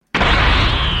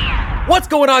What's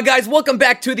going on, guys? Welcome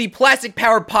back to the Plastic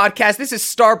Powered Podcast. This is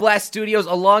Starblast Studios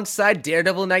alongside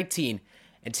Daredevil19.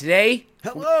 And today...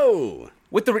 Hello!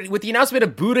 With the announcement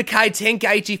of Budakai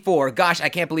Tenkaichi 4, gosh, I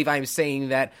can't believe I am saying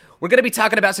that, we're going to be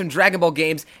talking about some Dragon Ball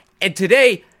games. And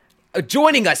today,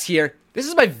 joining us here, this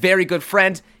is my very good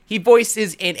friend. He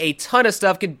voices in a ton of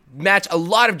stuff, can match a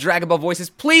lot of Dragon Ball voices.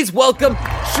 Please welcome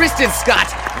Tristan Scott,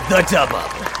 the Dubbub.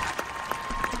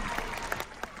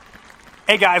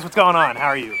 Hey guys, what's going on? How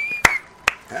are you?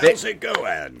 How's it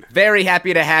going? Very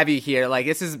happy to have you here. Like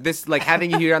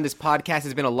having you here on this podcast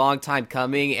has been a long time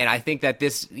coming, and I think that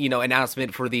this,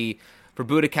 announcement for Budakai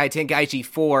Tenkaichi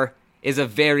 4 is a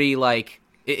very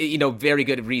very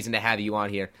good reason to have you on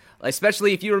here.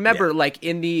 Especially if you remember,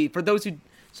 for those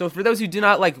who do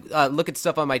not look at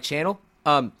stuff on my channel,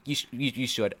 you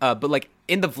should. But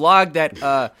in the vlog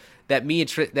that me and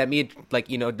Tristan, we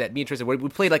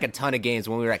played a ton of games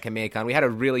when we were at CommandCon. We had a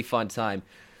really fun time.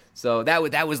 So that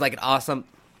was an awesome,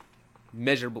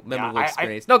 memorable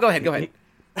experience. No, go ahead.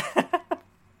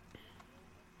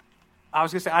 I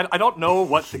was gonna say I don't know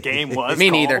what the game was. Me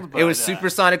neither. But, it was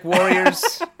Supersonic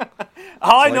Warriors.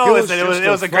 All I know is that it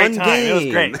was a great time. Game. It was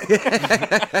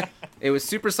great. It was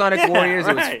Supersonic Warriors.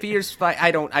 Right. It was Fierce Fight.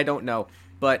 I don't know,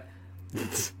 but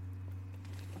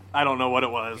I don't know what it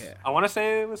was. Yeah. I want to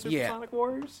say it was Supersonic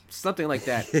Warriors, something like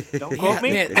that. Don't quote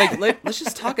me. Man, let's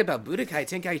just talk about Budakai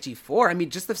Tenkaichi 4. I mean,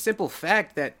 just the simple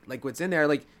fact that what's in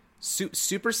there,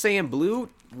 Super Saiyan Blue.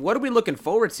 What are we looking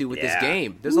forward to with this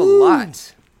game? There's a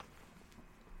lot.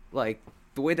 The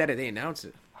way that they announce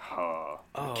it.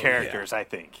 Characters, I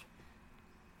think.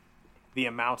 The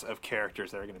amount of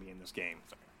characters that are going to be in this game.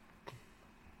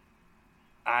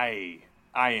 I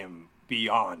am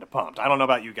beyond pumped. I don't know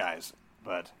about you guys,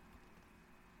 but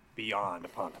beyond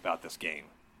pumped about this game.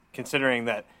 Considering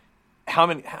that how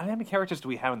many characters do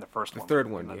we have in the first one? The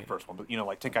third one, the first one, but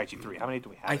Tenkaichi 3. How many do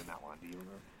we have in that one? Do you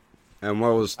remember? And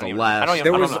what was the last?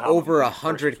 There was over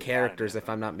 100 characters, if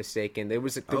I'm not mistaken. There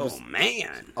was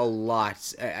man, a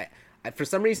lot. For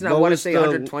some reason, I want to say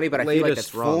 120, but I feel like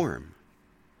that's wrong. Form?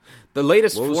 The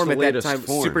latest form at that time,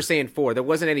 Super Saiyan 4. There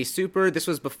wasn't any Super. This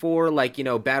was before,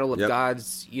 Battle of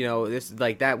Gods.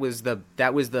 That was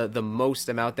the most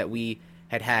amount that we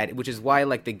had, which is why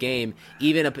the game,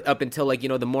 even up until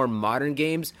the more modern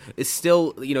games, is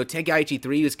still Tenkaichi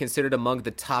 3 is considered among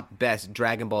the top best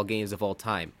Dragon Ball games of all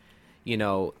time.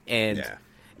 I've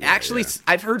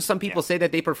heard some people say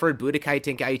that they preferred Budakai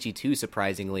Tenkaichi 2,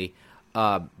 surprisingly,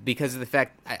 because of the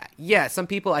fact, some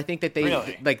people, I think that they,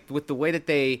 really? With the way that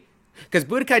they, because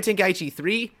Budakai Tenkaichi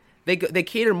 3, they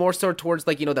cater more so towards,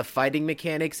 the fighting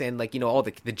mechanics and, all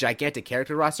the gigantic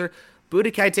character roster.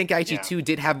 Budakai Tenkaichi 2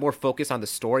 did have more focus on the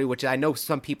story, which I know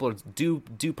some people do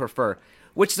prefer.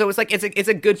 It's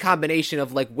a good combination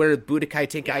of, where Budakai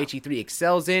Tenkaichi 3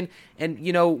 excels in, and,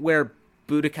 where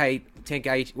Budakai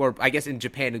Tenkaichi, or I guess in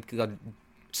Japan,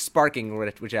 Sparking or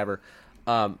whichever.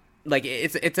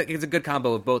 It's a good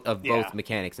combo of both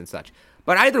mechanics and such.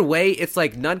 But either way, it's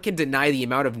none can deny the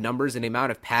amount of numbers and the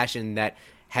amount of passion that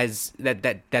has that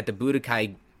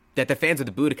the fans of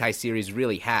the Budakai series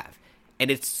really have,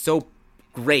 and it's so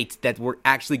great that we're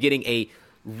actually getting a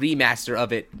remaster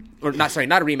of it, or not a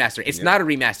remaster. It's not a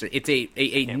remaster. It's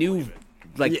a new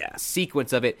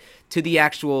sequence of it to the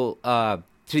actual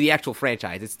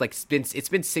franchise. It's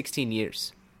been 16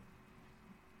 years.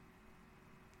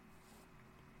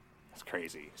 That's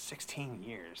crazy. 16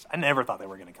 years. I never thought they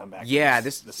were going to come back.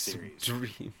 This series.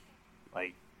 Dream.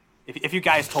 If you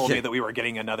guys told me that we were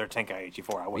getting another Tenkaichi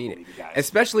 4, I wouldn't believe you guys.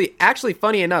 Especially, actually,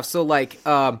 funny enough. So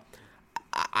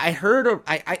I heard.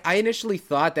 I initially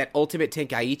thought that Ultimate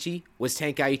Tenkaichi was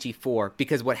Tenkaichi 4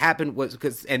 because what happened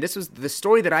was and this was the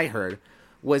story that I heard,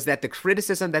 was that the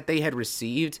criticism that they had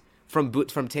received from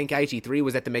Tenkaichi 3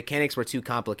 was that the mechanics were too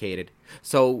complicated.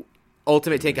 So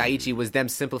Ultimate Tenkaichi was them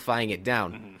simplifying it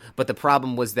down. Mm-hmm. But the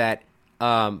problem was that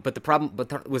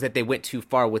they went too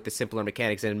far with the simpler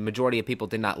mechanics, and the majority of people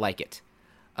did not like it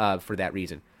for that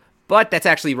reason. But that's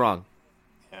actually wrong.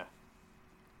 Yeah.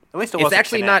 At least it's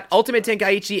actually not. Ultimate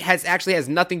Tenkaichi has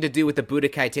nothing to do with the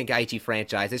Budakai Tenkaichi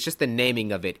franchise. It's just the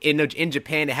naming of it. In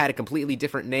Japan, it had a completely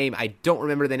different name. I don't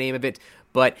remember the name of it,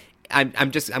 but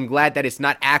I'm glad that it's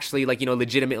not actually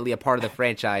legitimately a part of the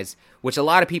franchise, which a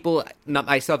lot of people, not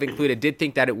myself included, did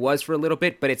think that it was for a little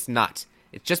bit, but it's not.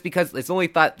 It's just because it's only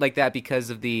thought like that because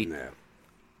of the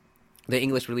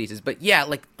English releases. But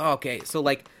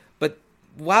but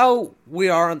while we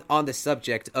are on the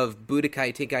subject of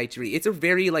Budakai Tenkaichi, it's a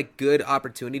very good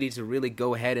opportunity to really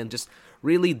go ahead and just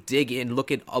really dig in, look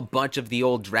at a bunch of the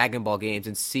old Dragon Ball games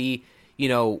and see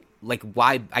like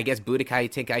why I guess Budakai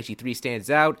Tenkaichi 3 stands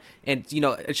out, and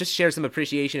just share some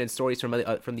appreciation and stories from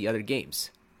the other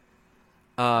games.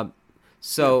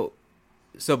 So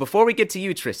before we get to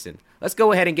you, Tristan, let's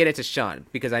go ahead and get into Sean,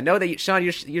 because I know that Sean,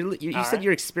 you said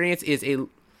your experience is a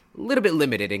little bit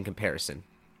limited in comparison.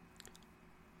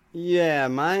 Yeah,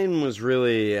 mine was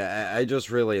really, I just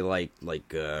really liked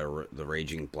the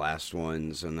Raging Blast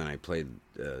ones, and then I played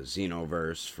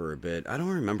Xenoverse for a bit. I don't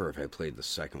remember if I played the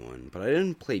second one, but I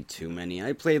didn't play too many.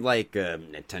 I played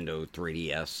Nintendo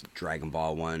 3DS Dragon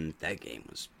Ball one. That game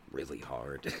was really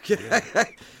hard.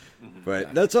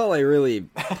 But that's all I really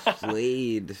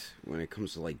played when it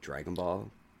comes to Dragon Ball.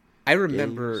 I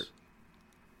remember games.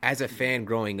 As a fan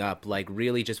growing up,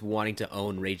 really just wanting to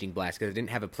own Raging Blast, because I didn't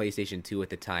have a PlayStation 2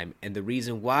 at the time. And the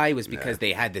reason why was because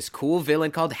they had this cool villain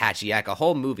called Hachiyak, a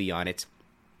whole movie on it.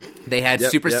 They had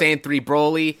Super Saiyan 3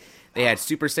 Broly. They had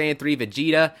Super Saiyan 3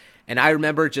 Vegeta. And I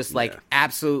remember just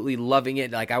absolutely loving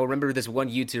it. I remember this one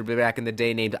YouTuber back in the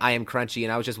day named I Am Crunchy,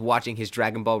 and I was just watching his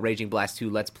Dragon Ball Raging Blast 2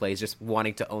 Let's Plays, just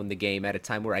wanting to own the game at a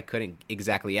time where I couldn't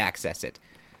exactly access it.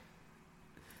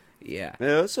 Yeah,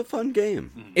 it's a fun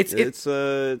game. It's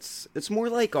more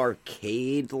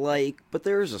arcade but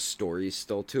there's a story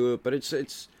still to it. But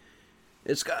it's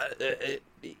got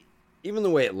even the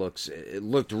way it looks. It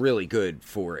looked really good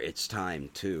for its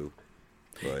time too.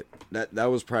 But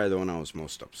that was probably the one I was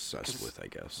most obsessed with, I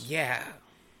guess. Yeah.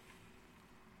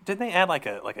 Didn't they add a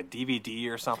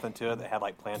DVD or something to it that had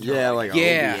plans? Yeah,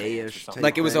 OVA-ish.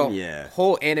 It was a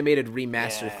whole animated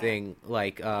remaster thing.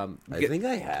 I think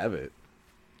I have it.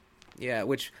 Yeah,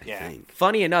 which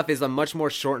funny enough is a much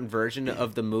more shortened version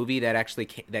of the movie that actually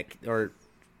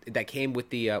that came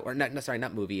with the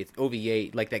not movie, it's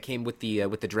OVA that came with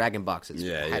the Dragon boxes.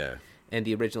 And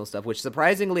the original stuff, which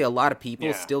surprisingly a lot of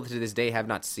people still to this day have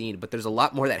not seen, but there's a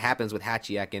lot more that happens with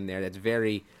Hachiyak in there that's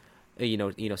very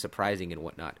surprising and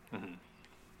whatnot. Mm-hmm.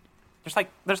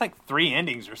 There's 3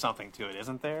 endings or something to it,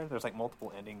 isn't there? There's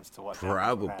multiple endings to what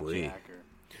probably.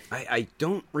 I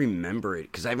don't remember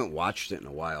it because I haven't watched it in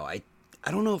a while. I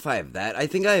don't know if I have that. I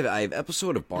think I have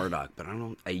episode of Bardock, but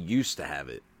I used to have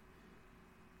it.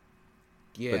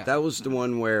 Yeah, but that was the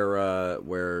one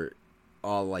where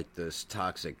all this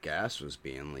toxic gas was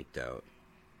being leaked out.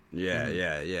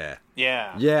 Yeah.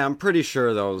 I'm pretty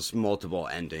sure those multiple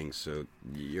endings. So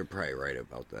you're probably right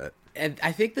about that. And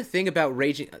I think the thing about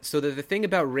the thing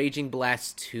about Raging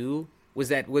Blast 2 was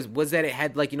that it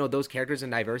had those characters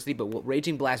and diversity, but what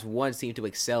Raging Blast 1 seemed to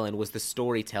excel in was the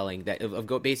storytelling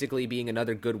basically being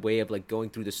another good way of going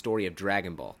through the story of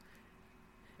Dragon Ball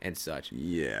and such.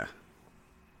 Yeah.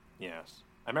 Yes.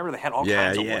 I remember they had all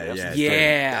kinds of what ifs.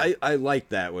 Yeah. I like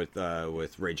that with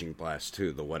Raging Blast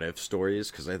 2, the what if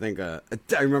stories, because I think I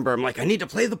remember I'm I need to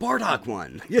play the Bardock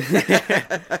one.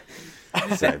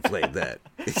 So I played that.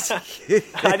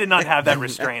 I did not have that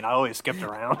restraint. I always skipped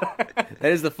around.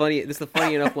 This is the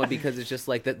funny enough one, because it's just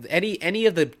that any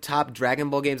of the top Dragon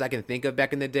Ball games I can think of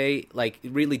back in the day, it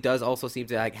really does also seem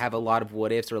to have a lot of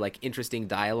what ifs or interesting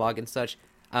dialogue and such.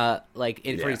 For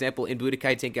example, in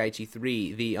Budakai Tenkaichi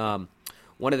 3, the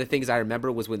one of the things I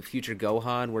remember was when Future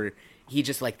Gohan, where he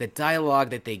just the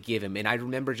dialogue that they give him, and I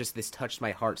remember just this touched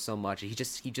my heart so much. He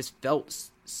just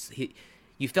felt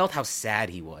you felt how sad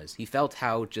he was. He felt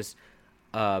how just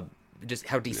how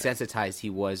desensitized he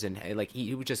was, and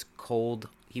he was just cold.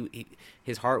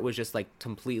 His heart was just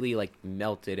completely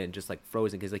melted and just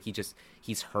frozen, because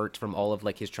he's hurt from all of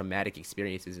his traumatic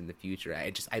experiences in the future.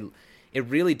 It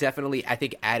really definitely, I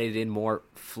think, added in more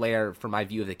flair for my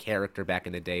view of the character back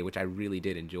in the day, which I really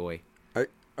did enjoy.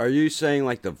 Are you saying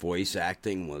the voice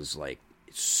acting was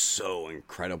so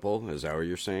incredible? Is that what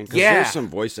you're saying? 'Cause there's some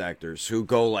voice actors who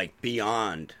go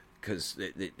beyond, because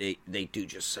they do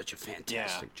just such a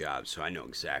fantastic job. So I know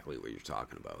exactly what you're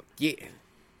talking about. Yeah.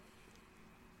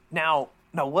 Now,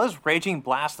 was Raging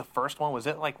Blast the first one? Was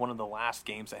it one of the last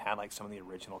games that had some of the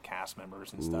original cast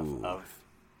members and stuff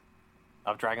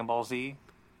of Dragon Ball Z?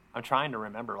 I'm trying to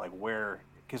remember where,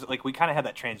 because we kind of had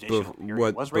that transitional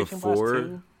period. Was Raging Blast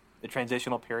 2 the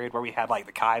transitional period where we had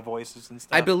the Kai voices and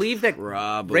stuff? I believe that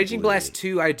Probably. Raging Blast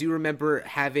 2, I do remember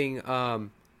having Chris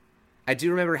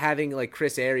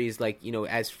Aries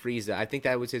as Frieza. I think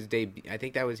that was his debut. I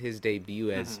think that was his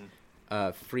debut as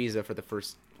Frieza for the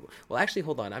first. Well, actually,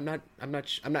 hold on. I'm not.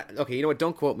 Okay, you know what?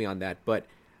 Don't quote me on that. But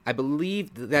I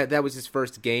believe that was his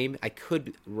first game. I could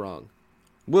be wrong.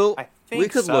 Well, we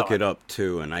could look it up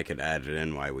too, and I could add it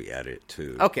in while we edit it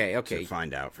too. Okay. To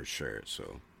find out for sure.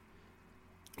 So.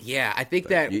 Yeah, I think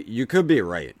that you could be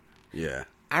right. Yeah.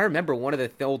 I remember one of the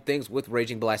old things with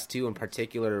Raging Blast 2 in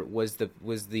particular was the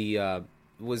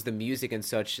was the music and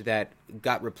such that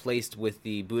got replaced with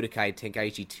the Budakai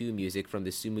Tenkaichi 2 music from the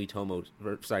Sumitomo.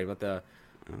 Sorry, not the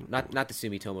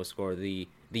Sumitomo score, the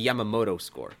Yamamoto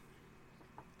score,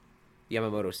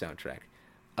 Yamamoto soundtrack.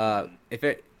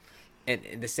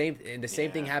 And the same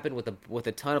thing happened with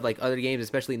a ton of like other games,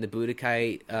 especially in the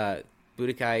Budakai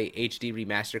HD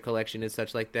remaster collection and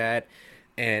such like that.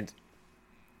 And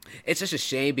it's just a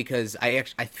shame because I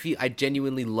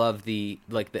genuinely love the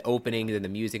opening and the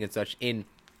music and such in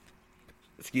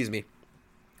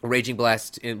Raging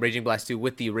Blast 2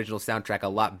 with the original soundtrack a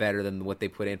lot better than what they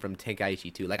put in from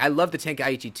Tenkaichi 2. Like I love the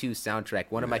Tenkaichi 2 soundtrack.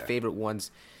 One of my favorite ones,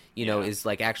 is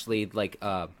like actually like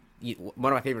one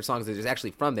of my favorite songs is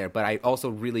actually from there, but I also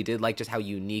really did like just how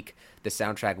unique the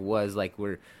soundtrack was. Like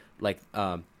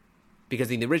because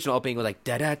in the original opening was like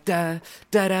da da da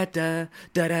da da da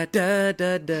da da da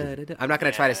da da da. I'm not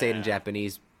gonna try to say it in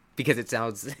Japanese because it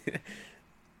sounds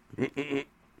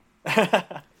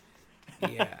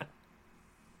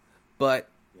But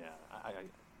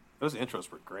those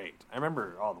intros were great. I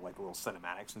remember all the like little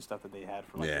cinematics and stuff that they had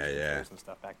for like the intros and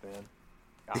stuff back then.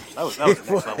 God, that was the next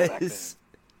level back then.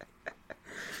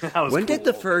 When did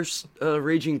the first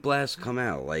Raging Blast come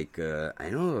out? Like I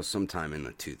know it was sometime in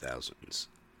the 2000s.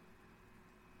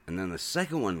 And then the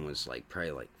second one was like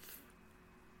probably like.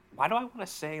 Why do I want to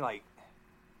say like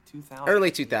 2000?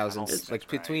 Early 2000s, like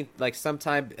between like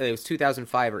sometime it was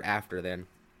 2005 or after then.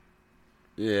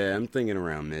 Yeah, I'm thinking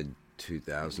around mid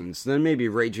 2000s. Then maybe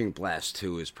Raging Blast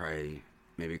 2 is probably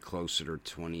maybe closer to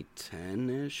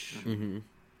 2010-ish. Mm-hmm.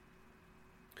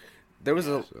 There was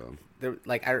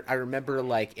I remember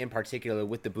like in particular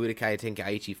with the Budakai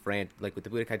Tenkaichi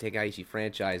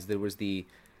franchise, there was the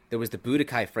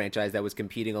Budakai franchise that was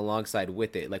competing alongside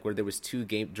with it, like where there was two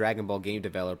Dragon Ball game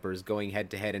developers going head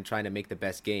to head and trying to make the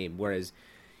best game. Whereas,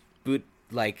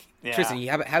 Tristan,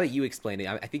 how about you explain it?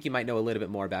 I think you might know a little bit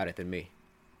more about it than me.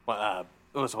 Well,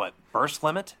 it was Burst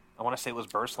Limit. I want to say it was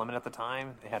Burst Limit at the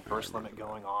time. They had Burst Limit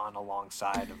going on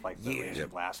alongside of like the Raging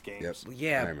Blast games. Yep.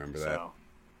 Yeah, I remember that. So,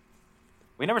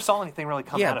 we never saw anything really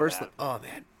come out of that. Oh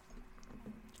man.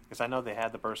 Because I know they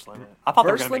had the Burst Limit. I thought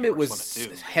Burst Limit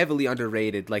was heavily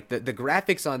underrated. Like the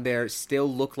graphics on there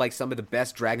still look like some of the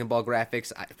best Dragon Ball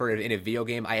graphics in a video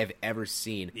game I have ever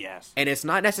seen. Yes. And it's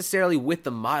not necessarily with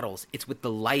the models; it's with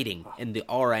the lighting and the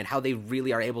aura and how they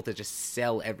really are able to just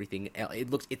sell everything.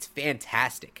 It's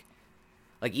fantastic.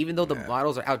 Like even though the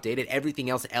models are outdated, everything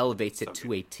else elevates it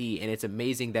to a T, and it's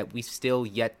amazing that we're still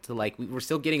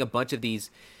getting a bunch of these.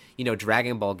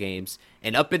 Dragon Ball games.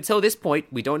 And up until this point,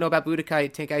 we don't know about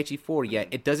Budakai Tenkaichi 4 yet.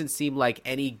 It doesn't seem like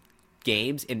any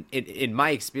games, in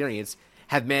my experience,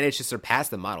 have managed to surpass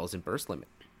the models in Burst Limit.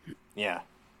 Yeah,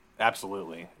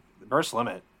 absolutely. Burst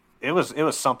Limit, it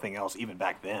was something else even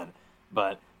back then.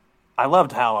 But I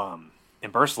loved how in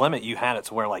Burst Limit you had it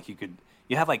to where like you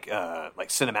have like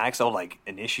cinematics that would like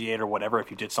initiate or whatever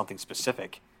if you did something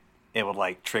specific. It would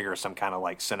like trigger some kind of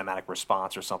like cinematic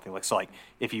response or something like so. Like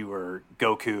if you were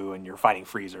Goku and you're fighting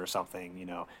Frieza or something,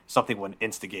 something would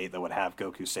instigate that would have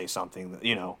Goku say something that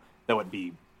that would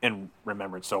be in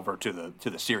remembrance over to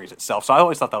the series itself. So I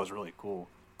always thought that was really cool.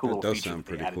 Cool. It does sound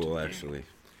pretty cool, actually.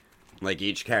 Like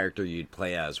each character you'd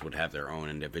play as would have their own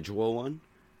individual one.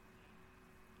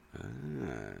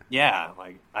 Yeah,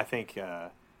 like I think.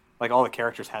 Like all the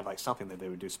characters had like something that they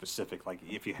would do specific. Like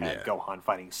if you had Gohan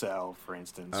fighting Cell, for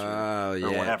instance, or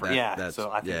whatever.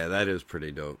 That is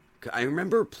pretty dope. I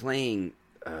remember playing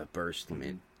Burst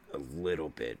Limit a little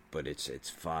bit, but it's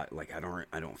like I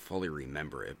don't fully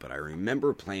remember it, but I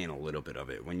remember playing a little bit of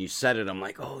it. When you said it, I'm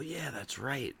like, oh yeah, that's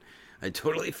right. I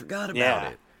totally forgot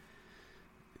about it.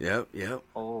 Yep.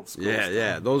 Old school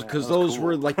stuff. Those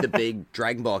were like the big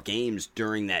Dragon Ball games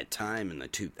during that time in the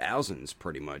 2000s,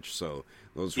 pretty much. So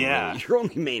those were really your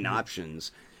only main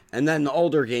options. And then the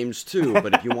older games too,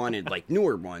 but if you wanted like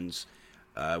newer ones,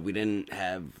 we didn't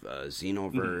have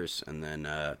Xenoverse, and then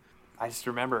I just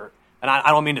remember, and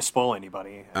I don't mean to spoil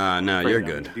anybody. No, you're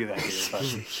good. Do that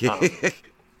here,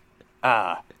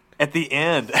 but, at the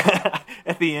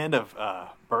end of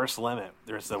Burst Limit,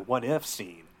 there's the what if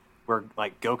scene. Where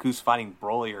like Goku's fighting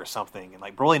Broly or something, and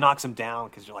like Broly knocks him down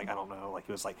because you're like I don't know, like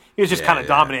he was just kind of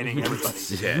dominating everybody.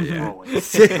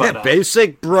 Broly. But,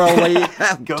 basic Broly,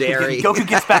 how dare he? Goku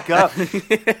gets back up.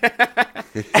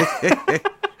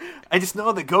 I just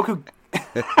know that Goku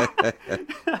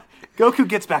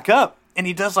gets back up, and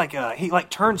he does like he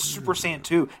turns Super Saiyan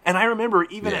 2, and I remember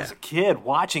even as a kid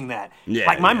watching that,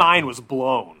 my mind was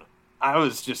blown. I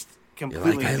was just.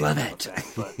 Completely I love it.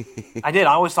 But I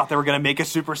always thought they were going to make a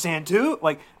Super Saiyan 2.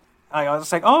 Like, I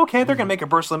was like, oh, okay, they're going to make a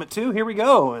Burst Limit 2. Here we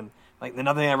go. And Like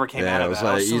nothing ever came out Yeah, it of was that. I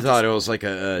like was so you thought it was like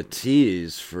a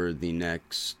tease for the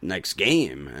next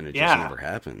game, and it just never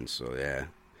happened. So yeah,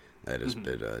 that is a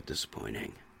bit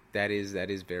disappointing. That is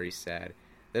very sad.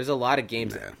 There's a lot of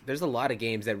games. Yeah. There's a lot of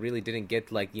games that really didn't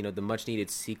get like the much needed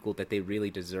sequel that they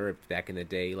really deserved back in the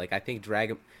day. Like I think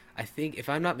if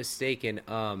I'm not mistaken,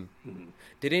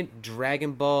 didn't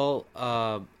Dragon Ball?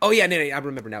 Oh yeah, no, I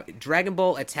remember now. Dragon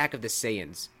Ball Attack of the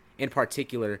Saiyans, in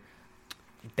particular.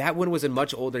 That one was a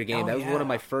much older game. That was one of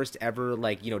my first ever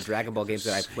Dragon Ball games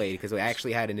that I played because I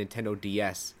actually had a Nintendo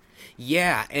DS.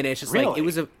 Yeah, and it's just like it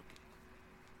was a.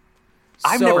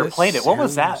 I've never played it. What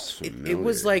was that? It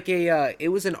was like a it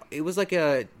was an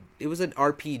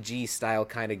RPG style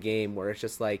kind of game where it's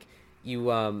just like you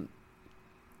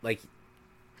like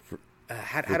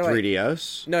how do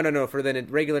 3DS? No, for the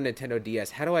regular Nintendo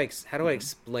DS. How do I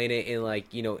explain it in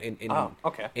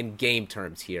in game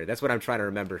terms here? That's what I'm trying to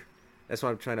remember. That's what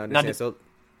I'm trying to understand.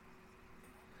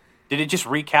 Did it just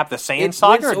recap the Saiyan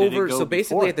saga? Or did it go so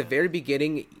basically, at the that? very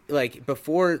beginning, like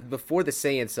before the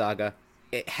Saiyan saga,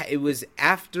 it was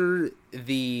after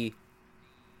the.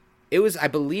 It was, I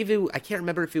believe I can't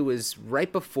remember if it was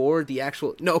right before the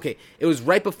actual. No, okay, it was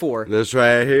right before. This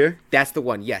right here. That's the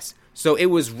one. Yes. So it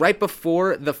was right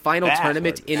before the final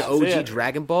tournament in OG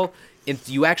Dragon Ball, and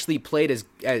you actually played as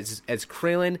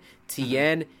Krillin,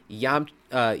 Tien, Yamcha,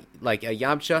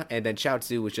 and then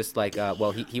Chaozu was just like,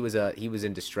 he was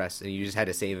in distress, and you just had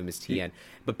to save him as Tien.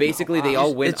 But basically, they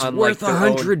all went on like it's worth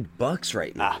 $100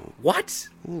 right now. What?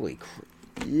 Holy crap!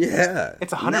 Yeah,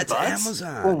 it's $100. That's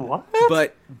Amazon. What?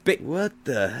 But what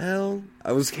the hell?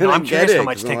 I was gonna I'm get curious it. how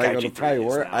much Tenkaichi 3 is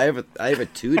work. now. I have a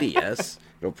 2DS.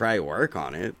 It'll probably work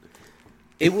on it.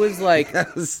 It was like.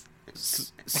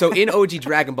 So in OG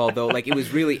Dragon Ball though, like it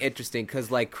was really interesting because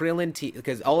like Krillin,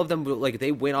 because all of them like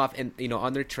they went off and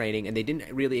on their training and they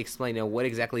didn't really explain what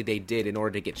exactly they did in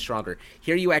order to get stronger.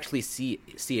 Here you actually see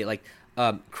it like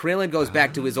Krillin goes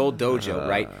back to his old dojo,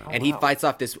 right, and he fights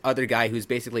off this other guy who's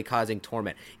basically causing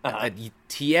torment.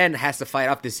 Tien has to fight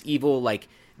off this evil like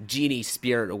genie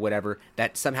spirit or whatever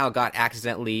that somehow got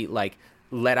accidentally like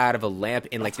let out of a lamp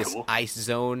in like this ice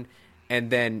zone. And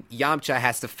then Yamcha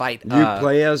has to fight. You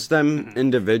play as them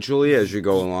individually as you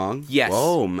go along? Yes.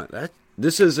 Whoa,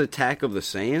 this is Attack of the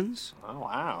Saiyans? Oh,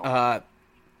 wow.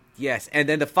 Yes, and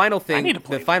then the final thing, right?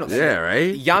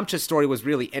 Yamcha's story was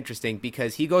really interesting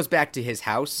because he goes back to his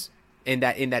house in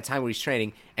that time where he's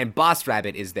training, and Boss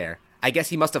Rabbit is there. I guess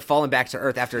he must have fallen back to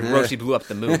Earth after Hiroshi blew up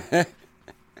the moon.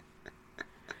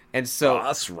 And so,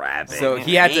 Boss Rabbit. So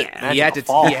he had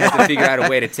to figure out a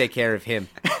way to take care of him.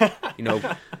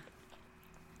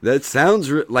 That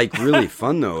sounds really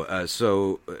fun though.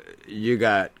 So you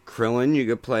got Krillin you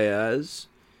could play as,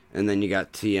 and then you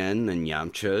got Tien and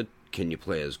Yamcha. Can you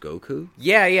play as Goku?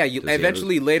 Yeah.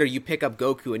 Eventually later you pick up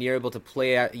Goku and you're able to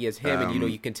play as him, and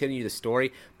you continue the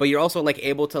story. But you're also like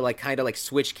able to like kind of like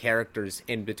switch characters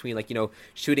in between, like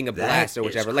shooting a blast or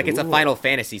whichever. Cool. Like it's a Final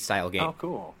Fantasy style game. Oh,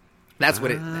 cool. That's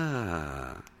what it.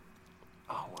 Oh,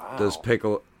 wow. Does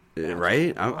Piccolo?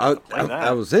 Right?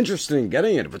 I was interested in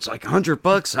getting it. If it's like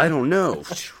 $100, I don't know.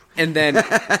 And then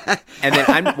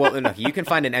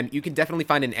you can definitely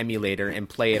find an emulator and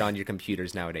play it on your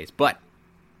computers nowadays. But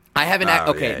I haven't.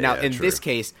 In this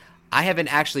case, I haven't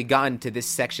actually gotten to this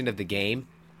section of the game.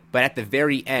 But at the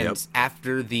very end,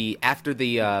 after the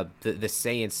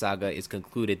Saiyan saga is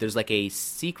concluded, there's like a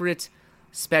secret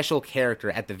special character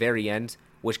at the very end,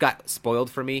 which got spoiled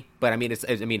for me. But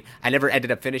I never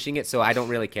ended up finishing it, so I don't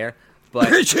really care. But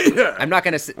I'm not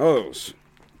gonna. That's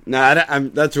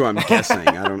who I'm guessing.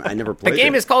 I never played. The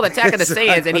game it. is called Attack of the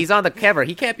Saiyans, and he's on the cover.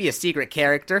 He can't be a secret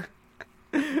character.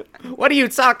 What are you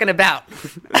talking about?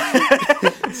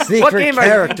 Secret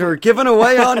character given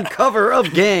away on cover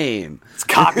of game. It's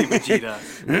copy Vegeta.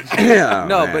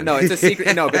 It's a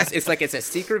secret. No, but it's a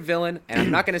secret villain, and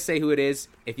I'm not going to say who it is.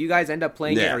 If you guys end up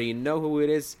playing it or you know who it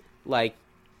is, it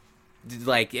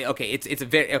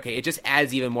just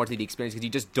adds even more to the experience because you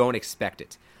just don't expect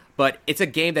it. But it's a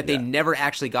game that they never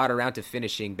actually got around to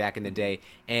finishing back in the day,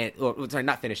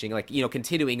 not finishing,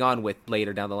 continuing on with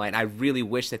later down the line. I really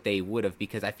wish that they would have,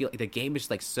 because I feel like the game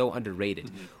is like so underrated.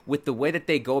 Mm-hmm. With the way that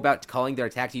they go about calling their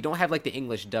attacks, you don't have like the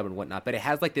English dub and whatnot, but it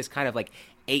has like this kind of like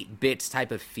 8-bits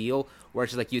type of feel where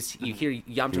it's just like you hear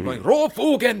Yamcha going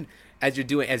Rofugen as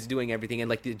doing everything, and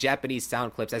like the Japanese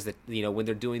sound clips as when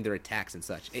they're doing their attacks and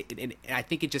such. And I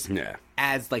think it just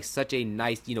adds like such a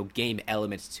nice game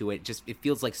element to it. Just it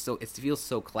feels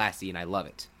so classy, and I love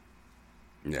it.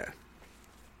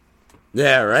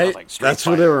 Yeah, right. Like that's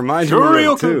what it reminds me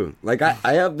of too. Like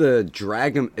I have the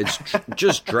Dragon. It's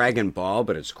just Dragon Ball,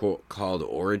 but it's called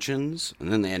Origins,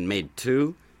 and then they had made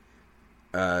 2.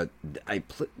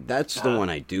 That's the one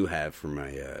I do have for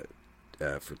my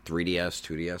for 3DS,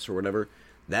 2DS, or whatever.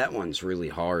 That one's really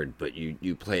hard, but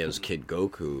you play as Kid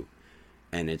Goku,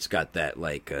 and it's got that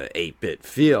like 8-bit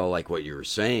feel, like what you were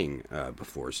saying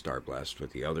before Starblast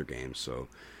with the other games. So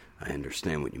I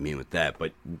understand what you mean with that.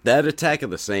 But that Attack of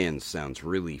the Saiyans sounds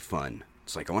really fun.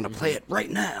 It's like I want to play it right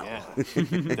now. Yeah,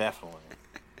 definitely.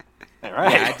 All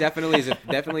right. Yeah, it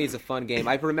definitely is a fun game.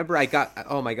 I remember I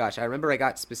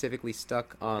got specifically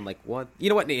stuck on like one. You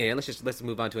know what? Yeah, let's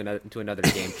move on to another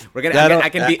game. We're gonna. I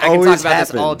can talk about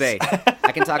this all day.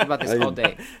 I can talk about this all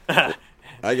day.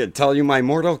 I could tell you my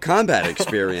Mortal Kombat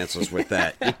experiences with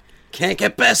that. You can't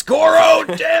get best Goro,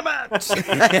 damn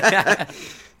it!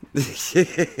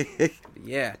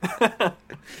 Yeah.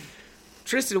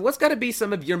 Tristan, what's got to be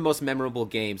some of your most memorable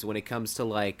games when it comes to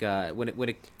like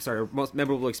most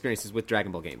memorable experiences with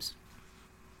Dragon Ball games?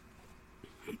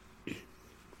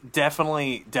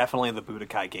 Definitely the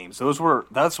Budakai games.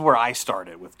 That's where I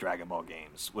started with Dragon Ball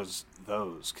games. Was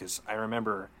those, because I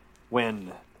remember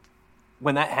when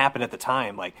that happened at the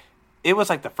time, like it was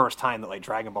like the first time that like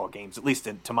Dragon Ball games, at least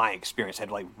to my experience,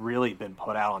 had like really been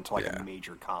put out onto like a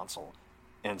major console.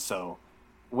 And so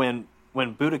when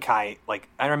Budakai, like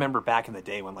I remember back in the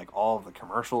day when like all of the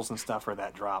commercials and stuff for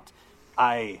that dropped,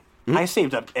 I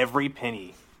saved up every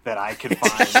penny that I could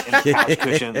find in the couch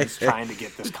cushions trying to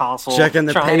get this console, checking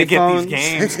the trying to get these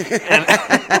games.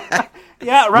 And,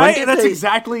 yeah, right. That's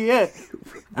exactly it.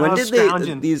 When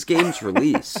did these games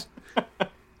release?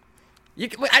 We're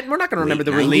not going to remember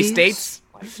the release dates.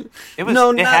 It was, no,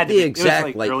 it not had the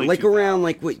exact, like around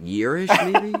like what yearish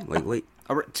maybe, like late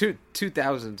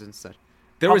 2000s and such.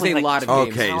 There was a lot of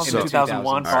games. Okay, so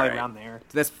 2001, probably around there.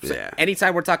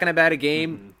 Anytime we're talking about a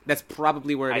game, that's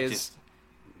probably where it is.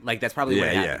 That's probably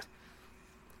where it happened.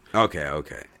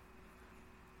 Okay.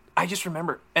 I just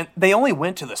remember, and they only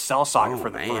went to the Cell Saga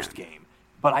for the first game,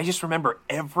 but I just remember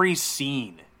every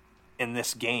scene in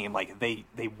this game, like they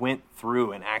went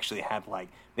through and actually had like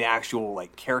the actual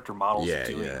like character models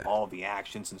doing all the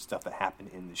actions and stuff that happened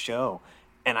in the show,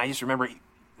 and I just remember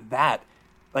that.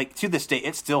 Like, to this day,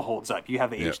 it still holds up. You have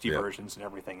the HD versions and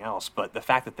everything else, but the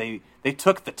fact that they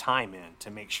took the time in to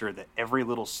make sure that every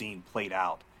little scene played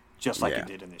out just like it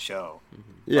did in the show.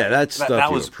 Yeah, that's stuff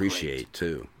that you appreciate,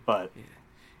 too. But,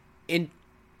 in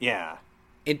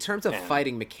terms of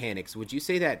fighting mechanics, would you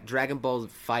say that Dragon Ball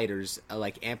Fighters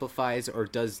amplifies or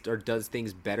does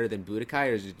things better than Budokai,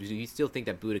 or do you still think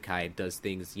that Budokai does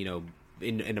things,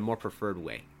 in a more preferred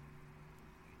way?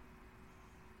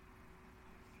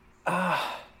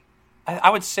 I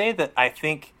would say that I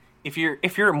think if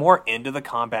you're more into the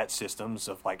combat systems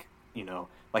of like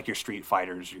your Street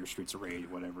Fighters, your Streets of Rage,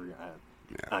 whatever,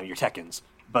 your Tekkens,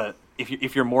 but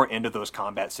if you're more into those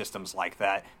combat systems like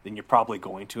that, then you're probably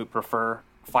going to prefer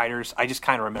Fighters. I just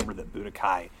kind of remember that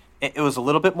Budokai, it was a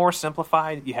little bit more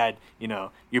simplified. You had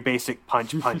your basic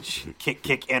punch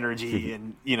kick energy,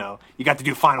 and you got to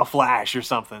do Final Flash or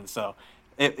something. So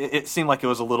it seemed like it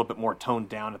was a little bit more toned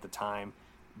down at the time.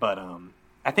 But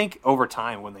I think over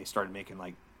time, when they started making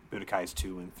like Budokais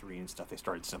 2 and 3 and stuff, they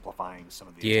started simplifying some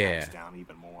of the attacks down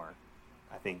even more.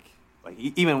 I think like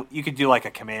even you could do like a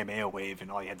Kamehameha wave,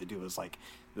 and all you had to do was like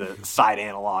the side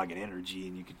analog and energy,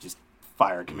 and you could just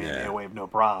fire a Kamehameha wave no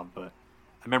problem. But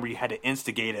I remember you had to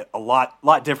instigate it a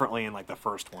lot differently in like the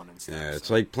first one and stuff. Yeah,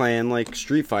 it's like playing like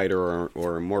Street Fighter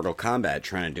or Mortal Kombat,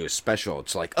 trying to do a special.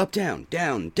 It's like up, down,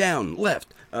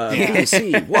 left. B,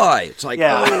 C, Y. It's like,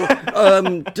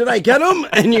 did I get him?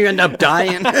 And you end up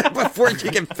dying before you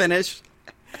can finish.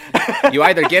 You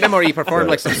either get him or you perform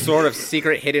like some sort of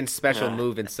secret hidden special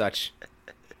move and such.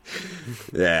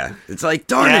 Yeah. It's like,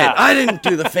 darn it, I didn't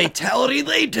do the fatality,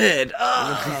 they did.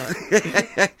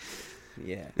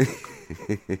 Yeah.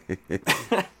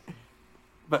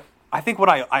 But I think what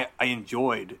I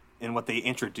enjoyed and what they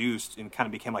introduced and kind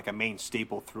of became like a main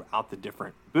staple throughout the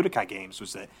different Budokai games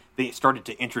was that they started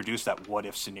to introduce that what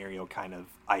if scenario kind of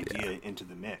idea into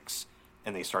the mix,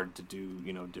 and they started to do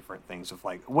different things of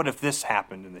like, what if this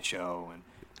happened in the show? And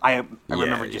I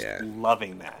remember just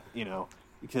loving that,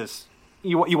 because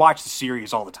you watch the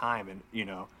series all the time, and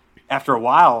after a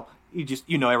while you just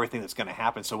everything that's going to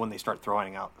happen. So when they start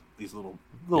throwing out these little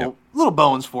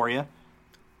bones for you,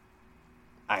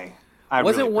 I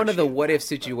wasn't really one of the appreciate what if that,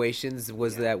 situations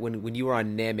was that when you were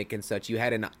on Namek and such, you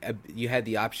had you had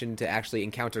the option to actually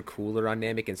encounter Cooler on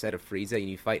Namek instead of Frieza, and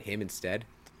you fight him instead?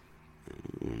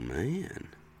 Oh, man.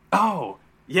 Oh,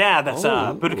 yeah, that's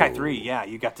Budokai 3. Yeah,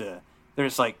 you got to...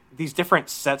 There's, like, these different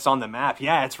sets on the map.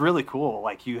 Yeah, it's really cool.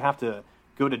 Like, you have to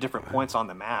go to different points on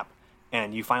the map,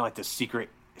 and you find, like, this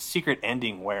secret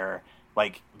ending where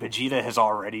like Vegeta has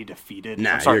already defeated.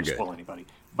 Nah, I'm sorry you're to good. spoil anybody,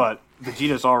 but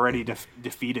Vegeta's already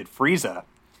defeated Frieza,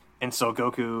 and so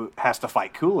Goku has to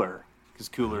fight Cooler because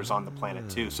Cooler's on the planet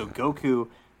too. So Goku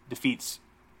defeats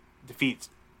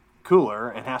Cooler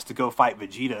and has to go fight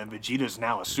Vegeta, and Vegeta's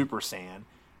now a Super Saiyan,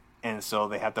 and so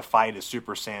they have to fight as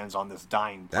Super Saiyans on this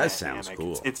dying planet. That sounds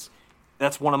cool.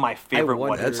 That's one of my favorite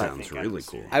wonder- what ifs. That I sounds think, out of really the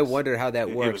cool. series. I wonder how that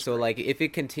It works. was So, great. like, if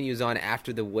it continues on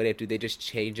after the what if, do they just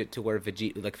change it to where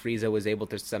Vegeta, like Frieza, was able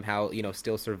to somehow,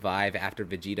 still survive after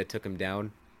Vegeta took him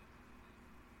down?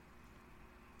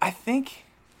 I think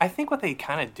what they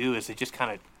kind of do is they just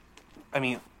kind of, I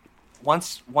mean,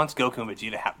 once Goku and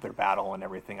Vegeta have their battle and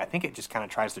everything, I think it just kind of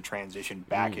tries to transition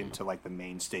back into like the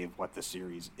mainstay of what the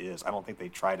series is. I don't think they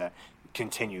try to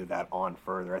continue that on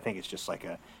further. I think it's just like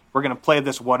we're gonna play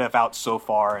this what if out so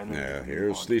far, and then Yeah, move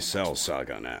here's on to the next Cell one.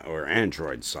 Saga now, or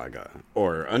Android Saga,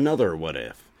 or another what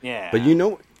if. Yeah, But you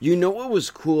know what was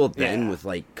cool then Yeah. with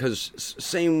like, because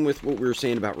same with what we were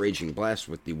saying about Raging Blast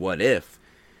with the what if.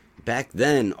 Back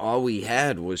then, all we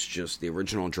had was just the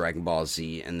original Dragon Ball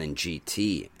Z and then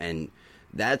GT, and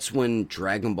that's when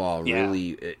Dragon Ball Yeah. really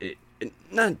it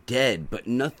not dead, but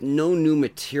no new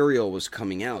material was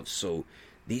coming out. So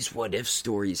these what if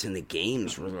stories in the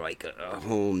games were like a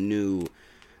whole new.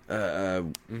 yeah,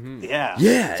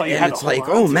 Yeah, So you and had it's to hold like,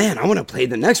 on oh to man, it. I want to play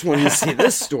the next one and see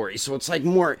this story. So it's like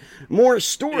more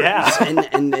stories, Yeah.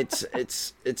 and it's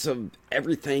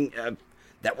everything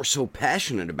that we're so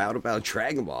passionate about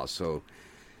Dragon Ball. So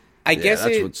I yeah, guess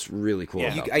that's what's really cool.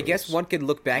 Yeah. about I guess those. one could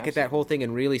look back at that whole thing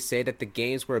and really say that the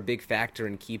games were a big factor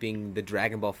in keeping the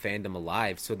Dragon Ball fandom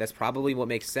alive. So that's probably what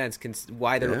makes sense.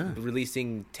 Why they're Yeah.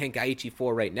 releasing Tenkaichi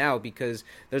 4 right now, because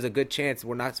there's a good chance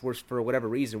we're for whatever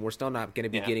reason we're still not going to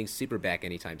be Yeah. getting Super back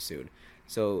anytime soon.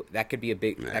 So that could be a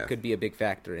big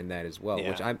factor in that as well. Yeah.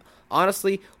 Which I'm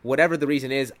honestly, whatever the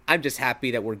reason is, I'm just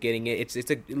happy that we're getting it. It's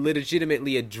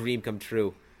legitimately a dream come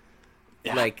true.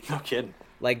 Yeah, like- no kidding.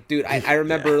 Like, dude, I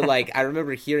remember I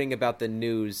remember hearing about the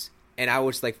news and I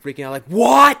was like freaking out, like,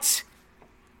 what?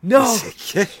 No,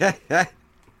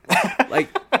 like,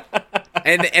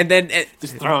 and then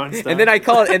Just throwing stuff. and then I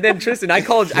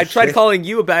tried calling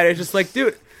you about it. It's just like,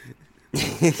 dude,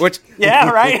 which yeah,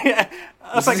 right.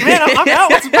 I was like, man, I'm out.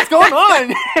 What's going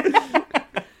on?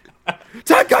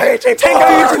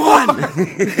 Tenkaichi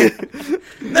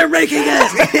one. They're making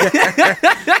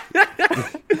it.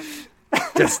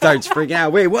 Just starts freaking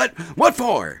out. Wait, what? What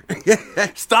for?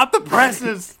 Stop the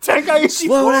presses. Tenkaichi.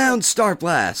 Slow down,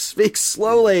 Starblast. Speak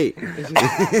slowly.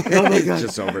 Oh my god!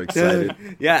 Just overexcited.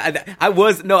 Yeah, I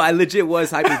legit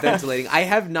was hyperventilating. I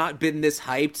have not been this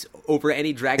hyped over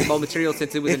any Dragon Ball material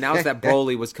since it was announced that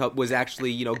Broly was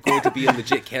actually going to be a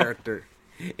legit character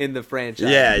in the franchise.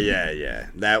 Yeah.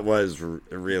 That was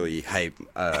really hype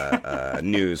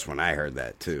news when I heard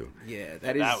that too. Yeah,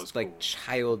 that was like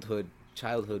cool.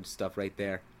 childhood stuff right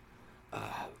there.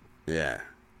 Yeah.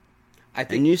 I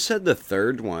think And you said the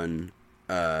third one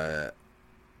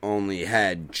only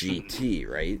had GT,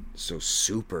 right? So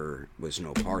Super was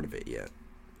no part of it yet.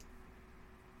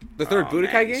 the third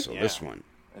Budokai Man, game. So Yeah. this one.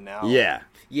 And now, Yeah.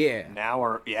 Yeah, Now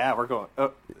we're going.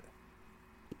 Oh,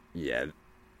 Yeah.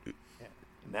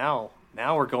 now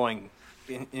we're going.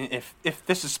 If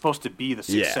this is supposed to be the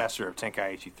successor of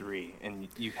Tenkaichi 3, and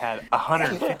you had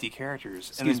 150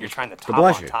 characters, and then you're trying to top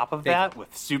bless on you. top of Thank that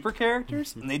with super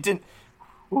characters, and they didn't.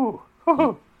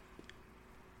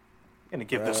 Gonna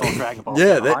give this whole Dragon Ball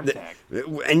Yeah, a heart attack.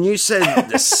 and you said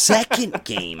the second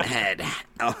game had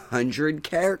 100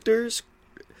 characters.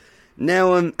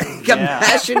 Now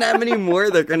imagine how many more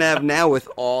they're gonna have now with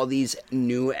all these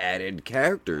new added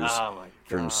characters Oh my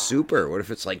from god! Super. What if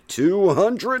it's like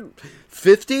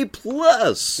 250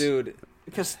 plus? dude.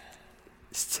 Because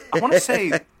I want to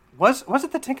say, was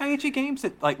it the Tenkaichi games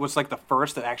that was the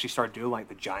first that actually started doing like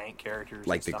the giant characters,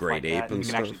 Like and the stuff Great like Ape that, and you can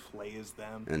stuff? actually play as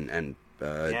them. And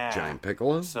Yeah. Giant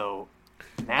Piccolo. So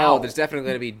now, Oh, there's definitely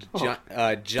going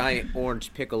to be giant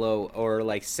orange Piccolo or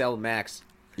like Cell Max.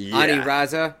 Yeah. Ani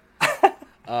Raza.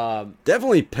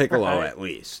 Definitely Piccolo Right. at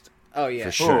least. Oh yeah.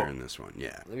 For sure Oh. in this one,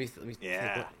 yeah. Let me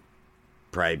yeah.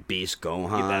 Probably Beast that in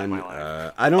Gohan. my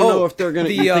life. I don't know if they're gonna.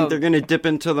 You think the they're gonna dip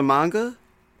into the manga?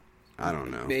 I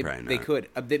don't know. Maybe Probably they not.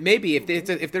 could. Maybe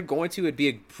if they're going to, it'd be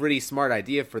a pretty smart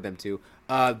idea for them to.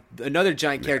 Another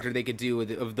giant character they could do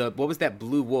of the what was that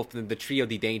blue wolf in the Trio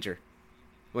de Danger,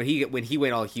 when he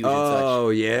went all huge and such. Oh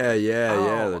yeah.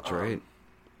 Oh, That's right.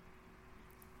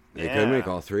 They Yeah. could make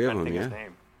all three of Trying them. to think Yeah. his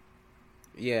name.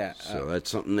 Yeah. So that's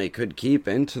something they could keep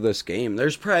into this game.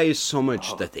 There's probably so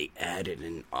much that they added,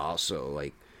 and also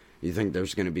like, you think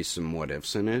there's gonna be some what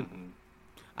ifs in it?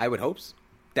 I would hope.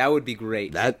 That would be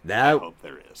great. I hope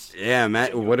there is. Yeah,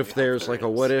 Matt. What if there's like a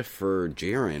what if for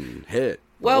Jiren hit?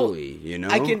 Well, Broly, you know,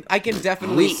 I can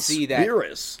definitely see that.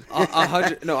 Beerus.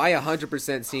 100. No, I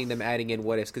 100% seeing them adding in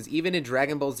what ifs, because even in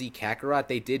Dragon Ball Z Kakarot,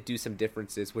 they did do some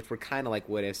differences, which were kind of like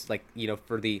what ifs, like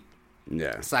for the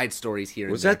side stories here.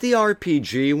 Was that the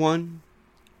RPG one?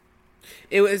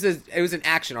 It was an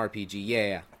action RPG.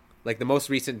 Yeah. Like the most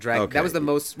recent Dragon. Okay. That was the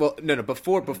most. Well, no.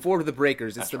 Before the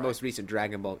Breakers, it's the most recent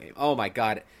Dragon Ball game. Oh my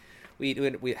god, we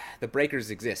the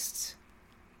Breakers exists.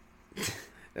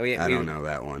 I don't know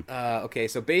that one. Okay,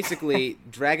 so basically,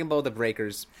 Dragon Ball The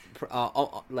Breakers,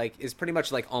 is pretty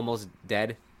much like almost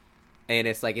dead, and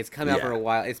it's come out for a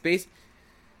while. It's based.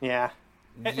 Yeah.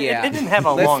 It didn't have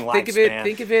a long lifespan.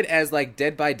 Think of it as like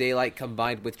Dead by Daylight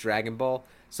combined with Dragon Ball.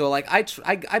 So like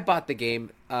I bought the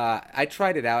game. I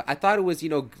tried it out. I thought it was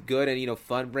good and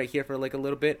fun right here for like a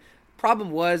little bit.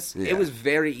 Problem was it was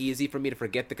very easy for me to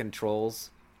forget the controls.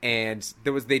 And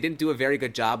they didn't do a very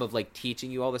good job of like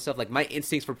teaching you all this stuff. Like my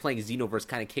instincts for playing Xenoverse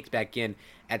kind of kicked back in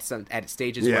at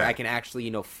stages where I can actually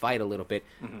fight a little bit.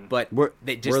 Mm-hmm. But were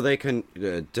they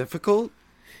difficult?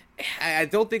 I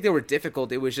don't think they were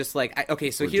difficult. It was just like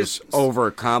here's just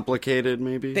overcomplicated.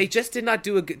 Maybe they just did not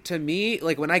do to me.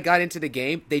 Like when I got into the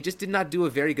game, they just did not do a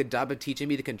very good job of teaching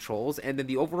me the controls. And then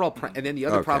the overall and then the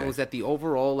other problem was that the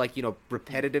overall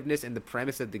repetitiveness and the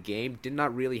premise of the game did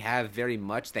not really have very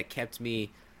much that kept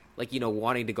me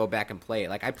wanting to go back and play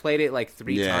it. Like I played it like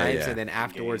 3 times, and then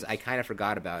afterwards I kind of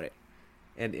forgot about it,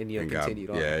 and continued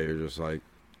on. Yeah, you're just like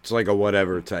it's like a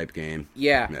whatever type game.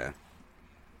 Yeah.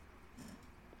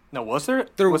 No, was there a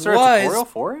tutorial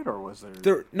for it, or was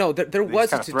there? There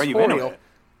was a tutorial,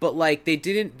 but like they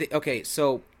didn't.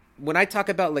 So when I talk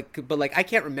about I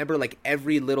can't remember like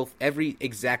every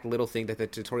exact little thing that the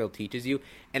tutorial teaches you.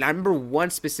 And I remember one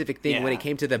specific thing when it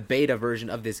came to the beta version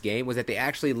of this game was that they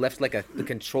actually left the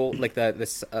control like a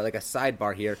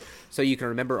sidebar here, so you can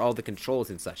remember all the controls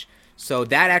and such. So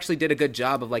that actually did a good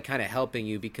job of like kind of helping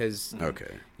you because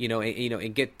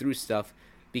and get through stuff.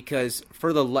 Because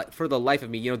for the life of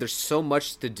me, there's so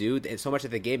much to do and so much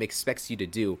that the game expects you to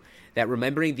do that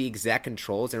remembering the exact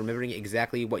controls and remembering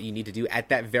exactly what you need to do at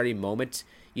that very moment,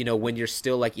 when you're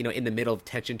still in the middle of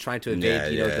tension trying to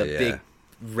evade, big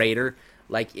raider,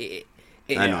 I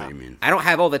know what you mean. I don't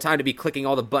have all the time to be clicking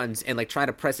all the buttons and like trying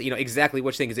to press exactly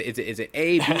which thing is it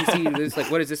A, B, C, this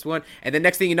what is this one? And the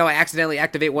next thing you know, I accidentally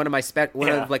activate one of my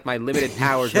my limited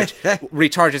powers, which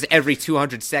recharges every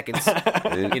 200 seconds.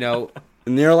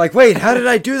 And they're like, wait, how did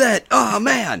I do that? Oh,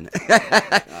 man.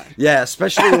 Yeah,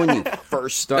 especially when you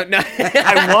first start.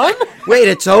 I won? Wait,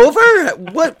 it's over?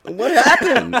 What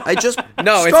happened? I just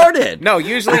started.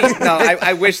 Usually,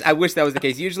 I wish that was the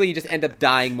case. Usually you just end up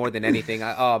dying more than anything.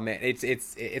 Oh, man, it's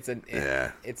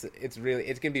really,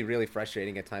 it can be really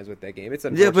frustrating at times with that game. It's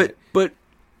unfortunate. Yeah,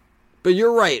 but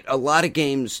you're right. A lot of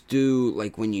games do,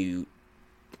 like when you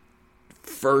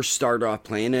first start off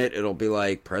playing it, it'll be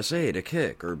like press A to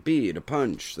kick or B to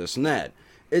punch, this and that.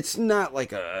 It's not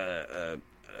like it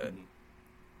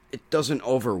doesn't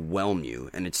overwhelm you,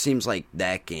 and it seems like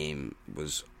that game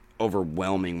was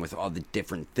overwhelming with all the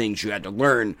different things you had to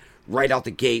learn right out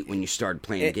the gate when you started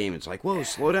playing the game. It's like, whoa,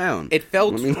 slow down.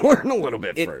 Let me learn a little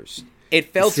bit first.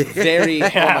 It felt very, oh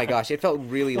my gosh, it felt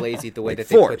really lazy the way that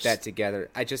they put that together.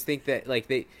 I just think that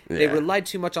they relied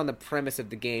too much on the premise of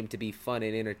the game to be fun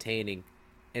and entertaining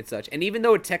and such. And even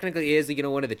though it technically is,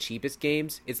 one of the cheapest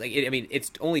games, it's like,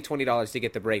 it's only $20 to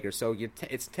get the breaker, so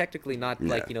it's technically not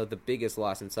the biggest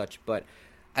loss and such. But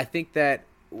I think that,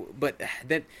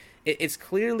 it's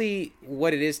clearly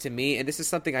what it is to me, and this is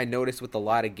something I noticed with a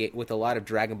lot of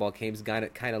Dragon Ball games,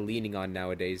 kind of leaning on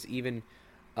nowadays. Even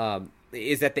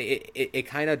is that it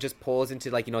kind of just pulls into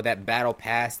that battle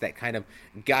pass, that kind of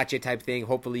gotcha type thing.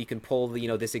 Hopefully you can pull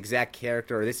this exact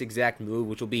character or this exact move,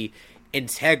 which will be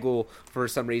integral for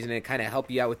some reason and kind of help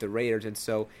you out with the raiders. And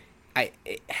so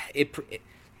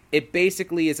it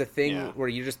basically is a thing where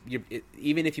you're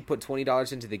even if you put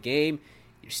 $20 into the game,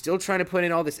 you're still trying to put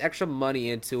in all this extra money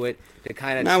into it to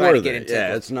kind of try to get into it.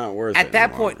 Yeah, it's not worth it. At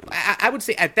that point, I would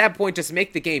say at that point, just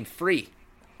make the game free.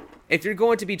 If you're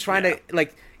going to be trying to,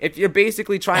 if you're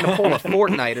basically trying to pull a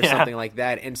Fortnite or something like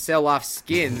that and sell off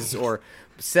skins or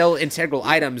sell integral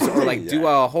items or do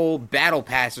a whole battle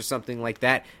pass or something like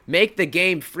that, make the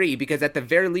game free, because at the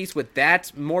very least with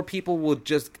that, more people would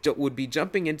be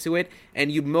jumping into it,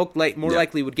 and you more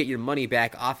likely would get your money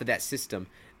back off of that system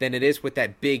than it is with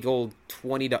that big old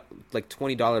 $20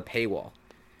 paywall.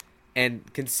 And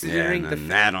considering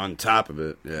that on top of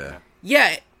it, yeah.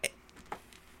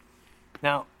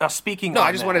 Now speaking. No, on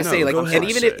I just that, wanted to say, like, go ahead.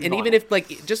 even if,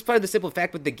 like, just by the simple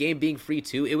fact with the game being free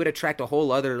too, it would attract a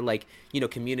whole other, like,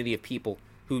 community of people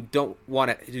who don't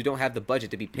have the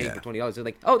budget to be paying for $20. They're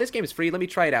like, oh, this game is free, let me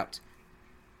try it out.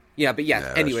 Yeah, but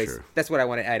yeah, anyways, that's what I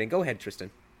want to add in. Go ahead, Tristan.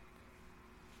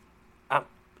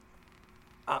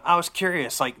 I was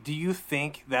curious, like, do you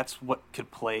think that's what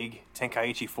could plague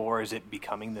Tenkaichi 4? Is it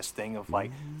becoming this thing of like,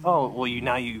 oh, well,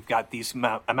 you've got these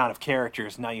amount of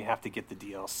characters, now you have to get the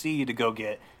DLC to go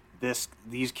get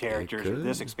these characters or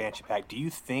this expansion pack? Do you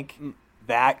think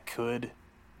that could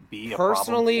be a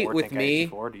personally problem for with Tenkaichi me?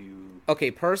 4?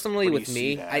 Personally with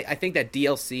me, that? I think that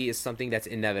DLC is something that's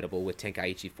inevitable with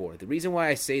Tenkaichi 4. The reason why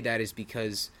I say that is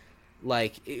because,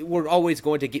 like, we're always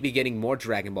going to be getting more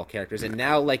Dragon Ball characters, and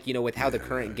now, like, with how the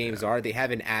current games are, they have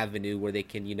an avenue where they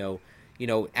can,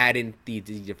 add in the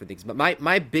different things. But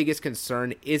my biggest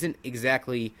concern isn't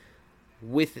exactly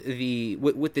with the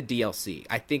DLC.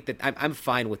 I think that I'm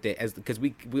fine with it because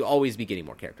we always be getting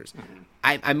more characters. Mm-hmm.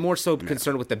 I'm more so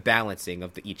concerned with the balancing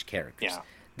of each characters. Yeah.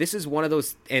 This is one of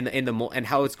those, and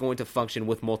how it's going to function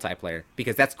with multiplayer,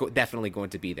 because that's definitely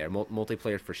going to be there,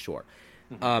 multiplayer for sure.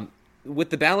 Mm-hmm.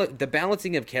 With the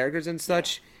balancing of characters and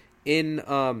such in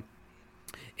Budakai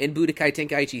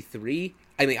Tenkaichi 3,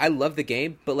 I mean, I love the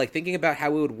game, but, like, thinking about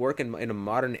how it would work in a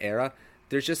modern era,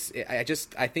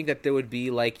 I think that there would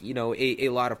be, like, a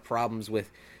lot of problems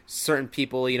with certain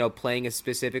people, playing a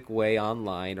specific way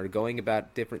online or going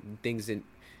about different things in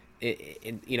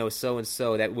so and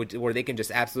so where they can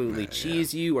just absolutely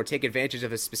cheese you or take advantage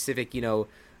of a specific,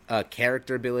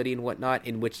 character ability and whatnot,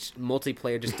 in which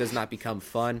multiplayer just does not become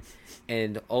fun,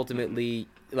 and ultimately,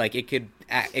 like, it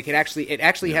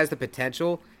actually has the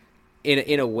potential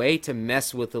in a way to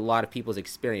mess with a lot of people's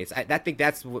experience. I think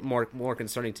that's what more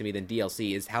concerning to me than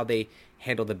DLC is how they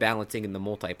handle the balancing and the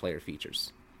multiplayer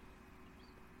features.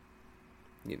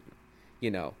 But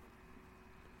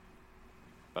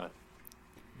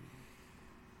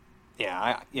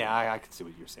I can see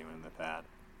what you're saying with that.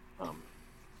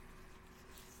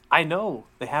 I know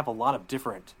they have a lot of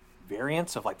different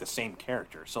variants of, like, the same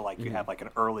character. So, like, you have, like, an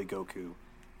early Goku,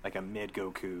 like a mid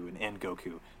Goku, an end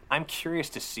Goku. I'm curious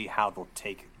to see how they'll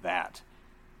take that.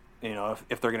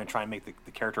 If they're going to try and make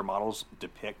the character models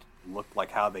look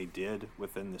like how they did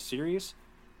within the series,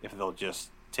 if they'll just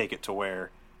take it to where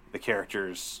the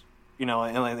characters, in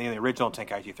the original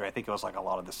Tenkaichi 3, I think it was, like, a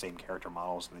lot of the same character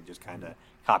models, and they just kind of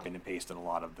copied and pasted a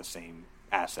lot of the same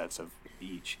assets of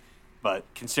each. But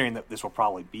considering that this will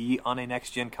probably be on a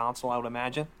next-gen console, I would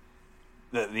imagine,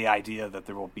 the idea that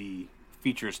there will be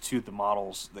features to the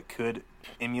models that could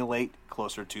emulate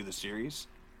closer to the series.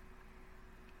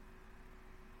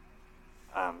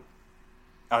 I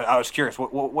was curious,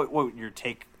 what your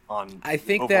take on? I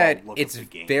think that it's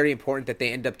very important that they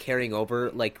end up carrying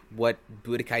over, like, what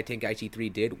Budakai Tenkaichi 3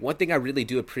 did. One thing I really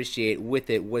do appreciate with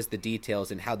it was the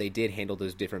details and how they did handle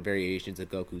those different variations of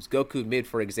Goku's. Goku Mid,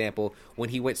 for example, when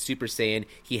he went Super Saiyan,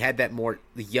 he had that more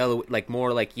yellow, like,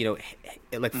 more like,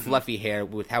 fluffy hair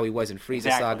with how he was in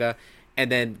Frieza Saga.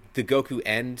 And then the Goku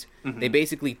End, they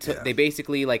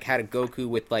basically like had a Goku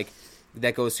with, like,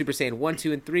 that goes Super Saiyan 1,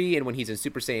 2, and 3, and when he's in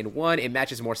Super Saiyan 1, it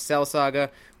matches more Cell Saga.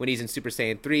 When he's in Super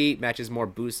Saiyan 3, it matches more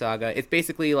Buu Saga. It's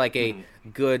basically like a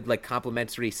good, like,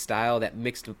 complementary style that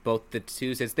mixed both the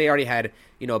two. Since they already had,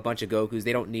 a bunch of Gokus,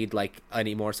 they don't need, like,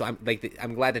 anymore. So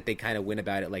I'm glad that they kind of went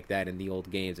about it like that in the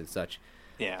old games and such.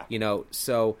 Yeah.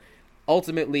 So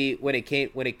ultimately, when it came,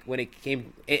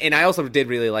 and I also did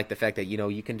really like the fact that,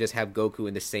 you can just have Goku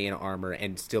in the Saiyan armor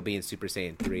and still be in Super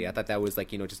Saiyan 3. I thought that was,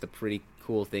 like, just a pretty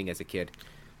cool thing as a kid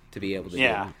to be able to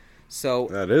do. So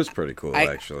that is pretty cool,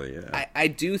 actually. Yeah. I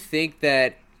do think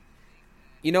that,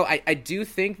 I do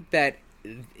think that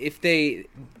if they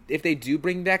do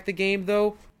bring back the game,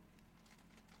 though,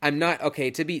 I'm not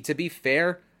to be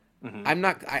fair. I'm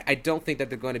not. I don't think that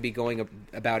they're going to be going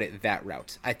about it that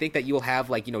route. I think that you'll have,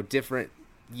 like, different.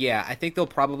 Yeah, I think they'll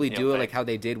probably do it like how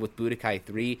they did with Budakai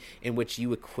 3, in which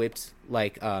you equipped,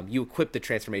 like, you equip the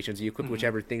transformations, you equip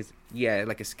whichever things. Yeah,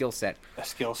 like a skill set.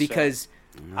 Because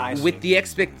with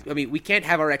the we can't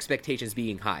have our expectations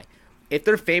being high. If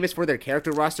they're famous for their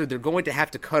character roster, they're going to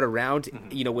have to cut around,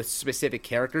 with specific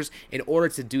characters in order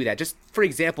to do that. Just for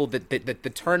example,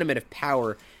 the Tournament of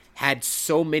Power had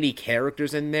so many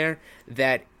characters in there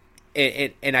that,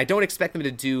 and I don't expect them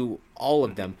to do all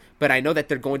of them, but I know that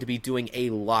they're going to be doing a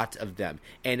lot of them.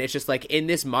 And it's just like, in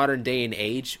this modern day and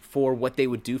age, for what they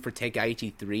would do for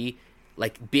Tenkaichi 3,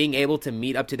 like, being able to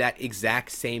meet up to that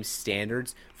exact same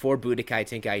standards for Budakai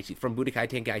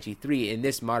Tenkaichi 3 in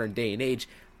this modern day and age,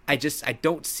 I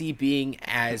don't see being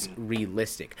as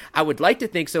realistic. I would like to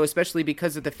think so, especially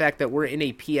because of the fact that we're in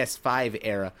a PS5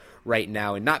 era right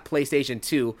now and not PlayStation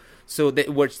 2. So that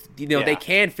they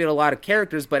can fit a lot of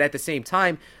characters, but at the same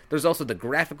time, there's also the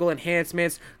graphical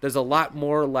enhancements. There's a lot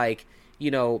more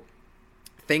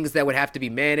things that would have to be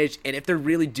managed. And if they're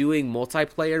really doing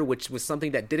multiplayer, which was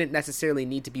something that didn't necessarily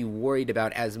need to be worried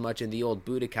about as much in the old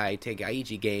Budakai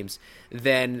Tenkaichi games,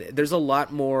 then there's a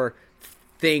lot more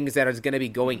things that are going to be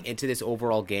going into this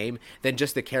overall game than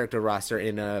just the character roster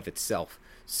in and of itself.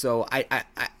 So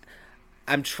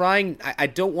I'm trying. I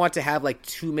don't want to have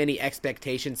too many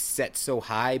expectations set so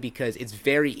high, because it's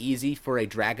very easy for a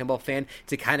Dragon Ball fan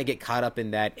to kind of get caught up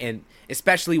in that, and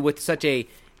especially with such a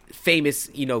famous,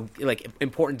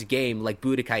 important game like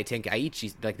Budakai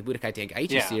Tenkaichi, like the Budakai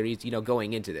Tenkaichi series,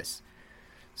 going into this.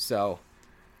 So,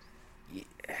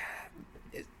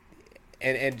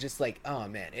 and just oh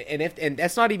man, and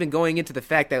that's not even going into the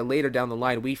fact that later down the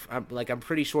line I'm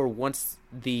pretty sure once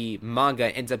the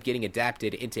manga ends up getting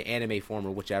adapted into anime form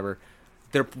or whichever,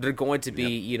 they're going to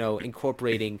be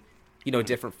incorporating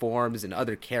different forms and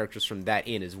other characters from that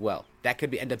in as well. That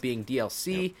could end up being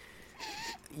DLC.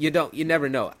 Yep. You never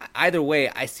know. Either way,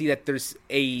 I see that there's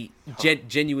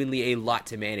genuinely a lot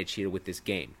to manage here with this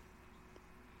game.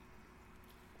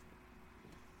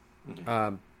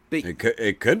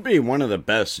 It could be one of the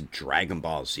best Dragon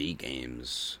Ball Z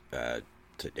games to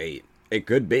date. It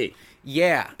could be.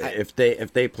 Yeah. If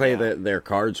they play their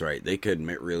cards right, they could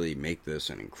really make this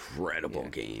an incredible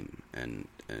game, and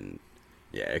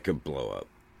it could blow up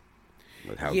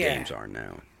with how games are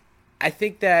now. I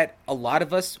think that a lot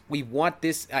of us, we want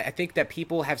this. I think that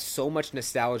people have so much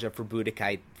nostalgia for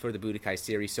the Budakai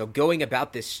series. So going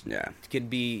about this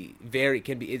is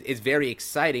very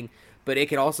exciting, but it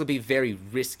can also be very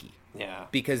risky. Yeah.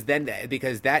 Because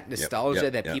that nostalgia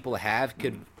that people have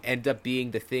could end up being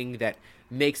the thing that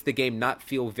makes the game not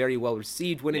feel very well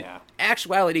received, when in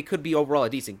actuality it could be overall a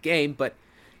decent game, but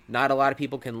not a lot of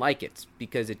people can like it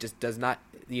because it just does not,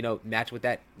 match with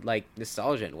that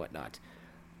nostalgia and whatnot.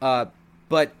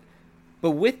 But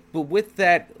with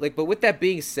that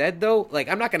being said, though,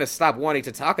 I'm not gonna stop wanting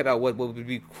to talk about what would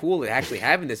be cool to actually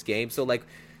have in this game. So,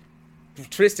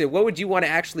 Tristan, what would you want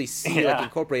to actually see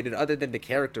incorporated other than the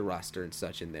character roster and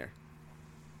such in there?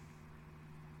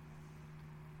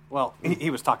 Well, he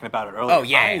was talking about it earlier. Oh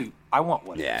yeah, I want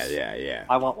what ifs. Yeah.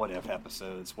 I want what if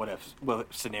episodes, what if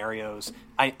scenarios.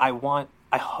 I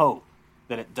hope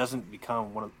that it doesn't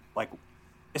become one of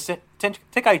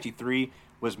Tenkaichi 3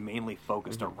 was mainly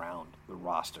focused around the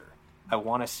roster. I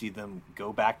want to see them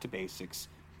go back to basics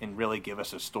and really give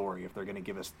us a story. If they're going to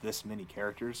give us this many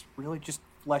characters, really just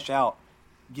flesh out.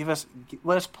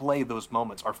 Let us play those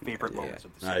moments, our favorite moments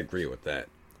of the series. I agree with that.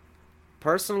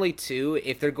 Personally, too,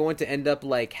 if they're going to end up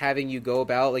having you go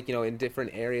about in different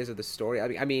areas of the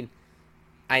story. I mean,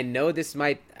 I know this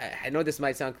might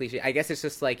sound cliche. I guess it's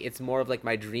just it's more of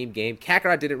my dream game.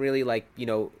 Kakarot didn't really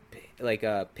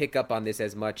pick up on this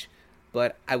as much,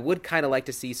 but I would kind of like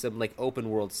to see some open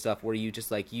world stuff where you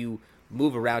just you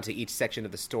move around to each section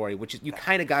of the story, which you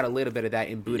kind of got a little bit of that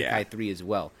in Budakai 3 as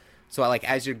well. So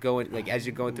as you're going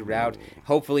throughout,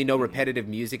 hopefully no repetitive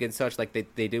music and such like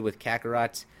they did with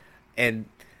Kakarot, and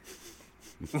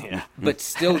but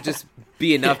still just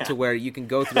be enough to where you can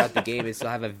go throughout the game and still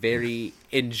have a very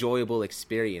enjoyable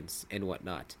experience and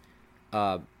whatnot.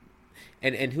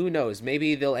 And who knows?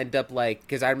 Maybe they'll end up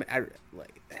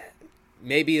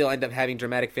maybe they'll end up having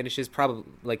dramatic finishes. Probably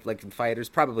like in Fighters.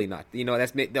 Probably not.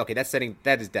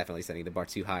 That is definitely setting the bar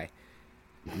too high.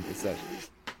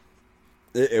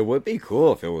 It would be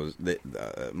cool if it was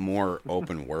more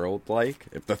open world like.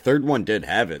 If the third one did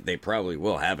have it, they probably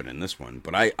will have it in this one.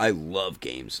 But I love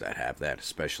games that have that,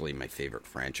 especially my favorite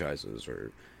franchises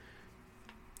or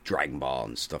Dragon Ball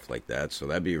and stuff like that. So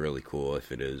that'd be really cool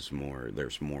if it is more.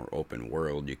 There's more open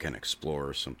world. You can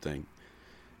explore something.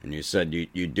 And you said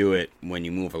you do it when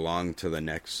you move along to the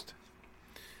next.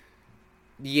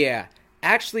 Yeah.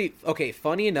 Actually, okay,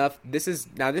 funny enough, this is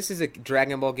a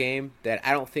Dragon Ball game that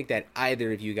I don't think that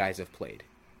either of you guys have played.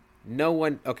 No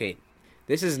one, okay,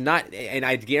 this is not, and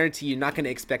I guarantee you're not going to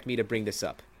expect me to bring this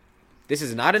up. This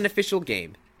is not an official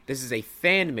game. This is a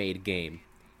fan-made game.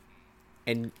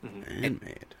 And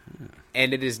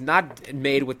it is not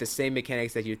made with the same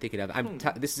mechanics that you're thinking of.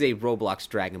 This is a Roblox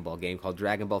Dragon Ball game called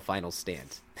Dragon Ball Final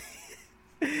Stand.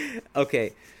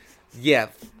 Okay, yeah,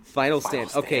 Final Stand.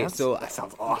 Okay, so that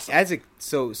sounds awesome.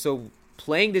 so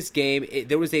playing this game,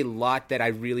 there was a lot that I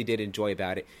really did enjoy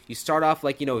about it. You start off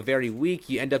like, very weak.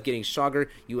 You end up getting stronger.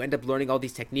 You end up learning all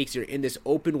these techniques. You're in this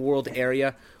open world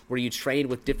area where you train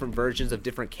with different versions of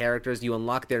different characters. You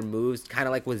unlock their moves, kind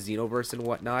of like with Xenoverse and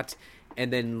whatnot.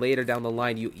 And then later down the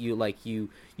line, you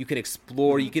can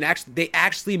explore. You can they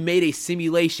actually made a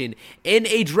simulation in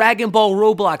a Dragon Ball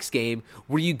Roblox game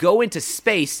where you go into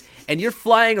space and you're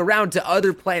flying around to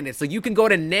other planets. Like you can go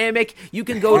to Namek. You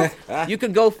can go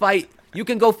fight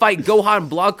Gohan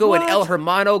Blanco and El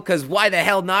Hermano. Because why the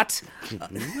hell not?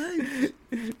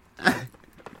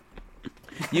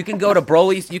 You can go to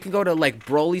Broly's. You can go to like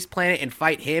Broly's planet and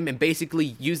fight him, and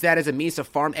basically use that as a means to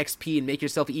farm XP and make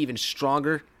yourself even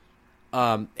stronger.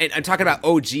 And I'm talking about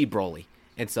OG Broly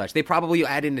and such. They probably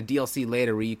add in a DLC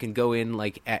later where you can go in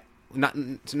like at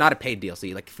not a paid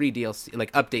DLC, like free DLC, like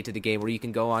update to the game where you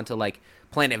can go on to like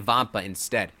Planet Vampa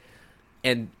instead.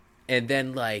 And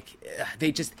then like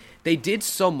they did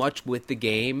so much with the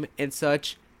game and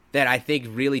such that I think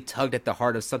really tugged at the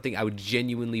heart of something I would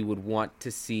genuinely want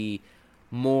to see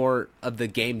more of the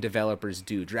game developers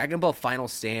do. Dragon Ball Final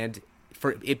Stand,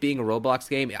 for it being a Roblox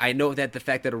game, I know that the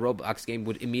fact that a Roblox game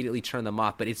would immediately turn them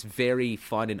off, but it's very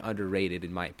fun and underrated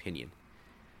in my opinion.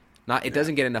 It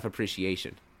doesn't get enough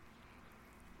appreciation.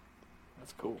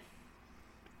 That's cool.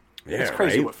 Yeah, it's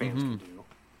crazy right? what fans can do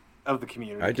of the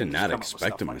community. I did not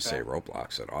expect them like to say that.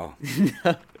 Roblox at all.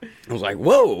 I was like,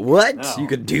 whoa, what? No. You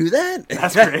could do that?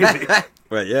 That's crazy.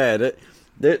 But yeah,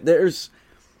 there's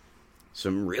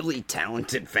some really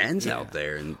talented fans out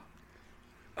there, and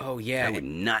Oh yeah, I would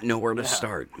not know where to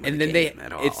start. And then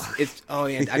at all. it's oh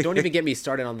yeah, I don't even get me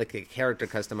started on the character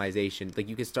customization. Like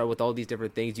you can start with all these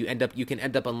different things. You can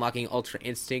end up unlocking Ultra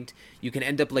Instinct. You can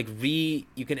end up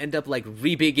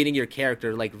re-beginning your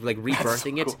character, like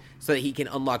rebirthing it, so that he can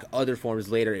unlock other forms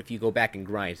later if you go back and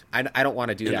grind. I don't want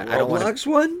to do that. The Roblox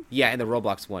one? Yeah, in the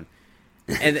Roblox one.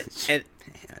 And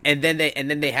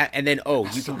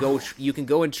you can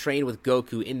go and train with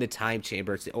Goku in the time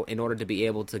chamber in order to be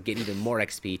able to get even more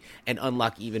XP and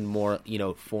unlock even more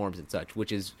forms and such,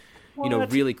 which is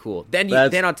really cool. Then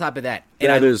on top of that,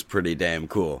 that is pretty damn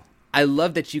cool. I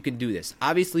love that you can do this.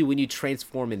 Obviously, when you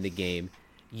transform in the game,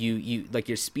 you like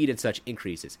your speed and such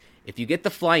increases. If you get the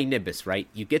flying Nimbus, right,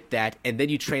 you get that, and then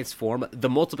you transform, the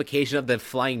multiplication of the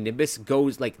flying Nimbus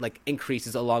goes like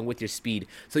increases along with your speed.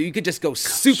 So you could just go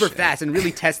super fast and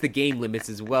really test the game limits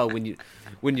as well when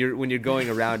you're going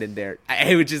around in there.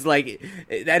 I was just like,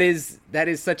 that is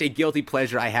such a guilty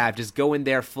pleasure I have. Just go in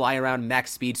there, fly around max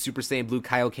speed, Super Saiyan Blue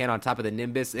Kaioken on top of the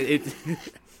Nimbus.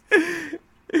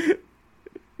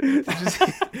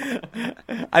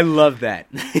 I love that.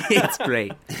 It's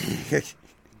great.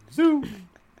 Zoo.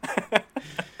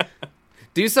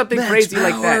 Do something Max crazy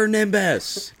like that. Power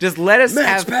Nimbus. Just let us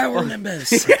Max have Power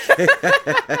Nimbus.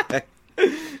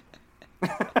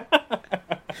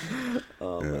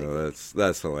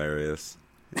 That's hilarious.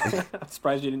 I'm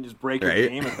surprised you didn't just break your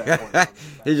game at that point.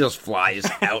 He just flies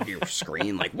out your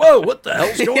screen like, whoa, what the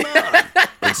hell's going on?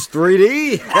 It's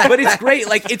 3D. But it's great.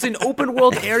 Like, it's an open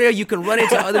world area. You can run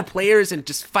into other players and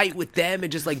just fight with them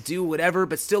and just like do whatever,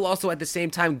 but still also at the same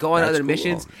time go on other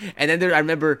missions. And then I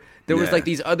remember there was like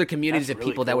these other communities of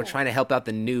people that were trying to help out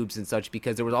the noobs and such,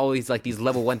 because there was always like these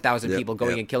level 1000 people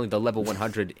going and killing the level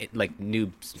 100 like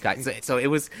noobs guys. So it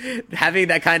was having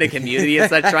that kind of community and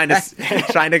such, trying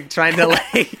to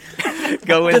like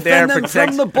go in there, them protect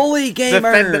from the bully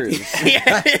gamers.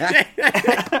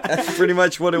 That's pretty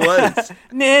much what it was.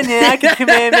 Nah, I can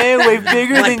command man way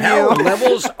bigger My than power you.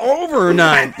 level's over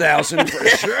 9,000 for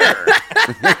sure.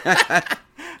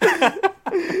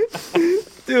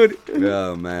 Dude.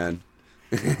 Oh man.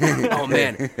 Oh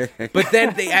man. But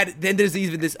then there's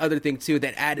even this other thing too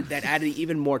that added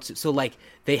even more to, so like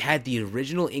they had the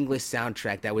original English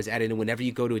soundtrack that was added in whenever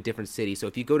you go to a different city. So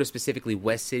if you go to specifically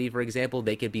West City, for example,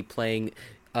 they could be playing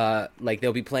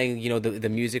they'll be playing, the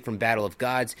music from Battle of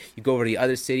Gods. You go over to the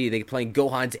other city, they're playing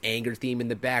Gohan's anger theme in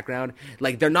the background.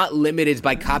 Like, they're not limited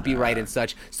by copyright and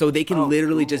such, so they can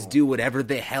literally just do whatever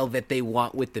the hell that they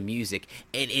want with the music,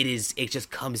 and it just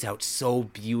comes out so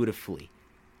beautifully.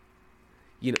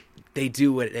 They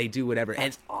do whatever.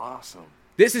 That's awesome.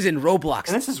 This is in Roblox.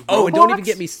 And this is Roblox? Oh, and don't even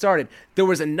get me started. There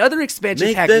was another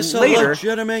expansion pack this later. a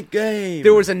legitimate game.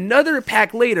 There was another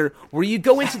pack later where you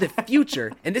go into the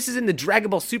future, and this is in the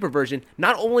Dragon Ball Super version.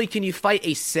 Not only can you fight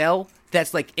a Cell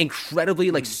that's like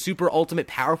incredibly like super ultimate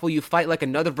powerful. You fight like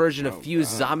another version of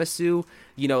Fused Zamasu,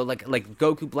 you know, like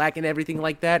Goku Black and everything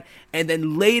like that. And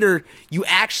then later you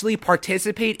actually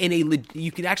participate in a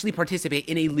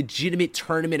legitimate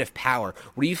tournament of power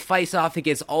where you face off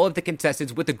against all of the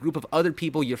contestants with a group of other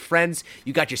people, your friends.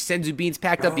 You got your Senzu beans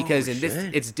packed up because in this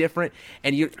it's different,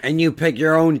 and you pick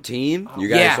your own team. You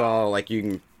guys all like you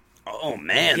can. Oh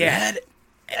man, that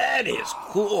is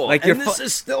cool. Like this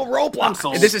is still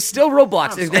Roblox. This is still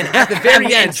Roblox. And then at the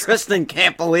very end, Tristan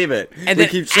can't believe it. And we then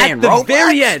keep saying at the Roblox.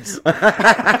 very end,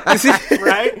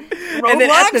 Right? Roblox? And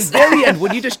then at the very end,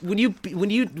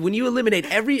 when you eliminate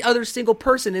every other single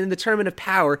person in the tournament of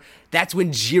power, that's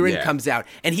when Jiren comes out,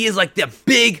 and he is like the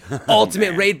big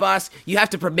ultimate raid boss. You have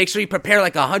to make sure you prepare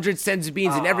like 100 Senzu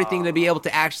beans and everything to be able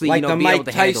to actually, like be the able Mike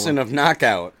to handle Tyson him. of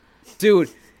Knockout, dude.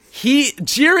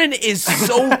 Jiren is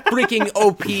so freaking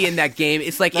OP in that game.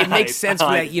 It's like it makes sense for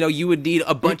that. You know, you would need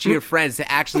a bunch of your friends to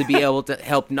actually be able to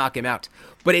help knock him out.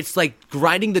 But it's like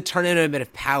grinding the tournament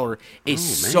of power is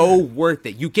so worth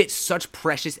it. You get such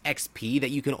precious XP that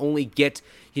you can only get,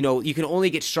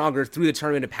 stronger through the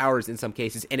tournament of powers in some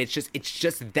cases, and it's just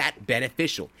that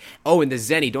beneficial. Oh, and the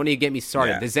Zenny, don't even get me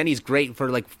started. Yeah. The Zenny's great for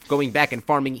like going back and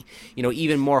farming,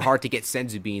 even more hard to get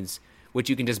Senzu beans, which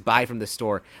you can just buy from the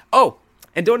store. Oh.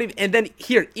 And then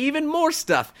here, even more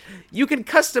stuff. You can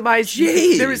customize.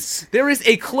 Jeez. There is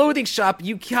a clothing shop.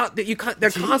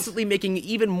 They're constantly making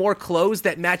even more clothes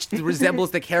that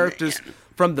resembles the characters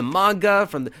from the manga,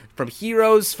 from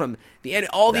Heroes, from the end.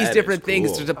 All these different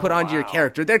things to put onto your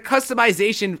character. Their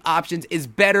customization options is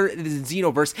better than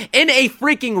Xenoverse in a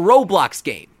freaking Roblox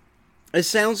game. It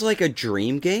sounds like a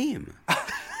dream game.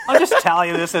 I'll just tell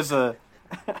you this as a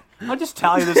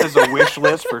wish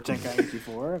list for Tenkaichi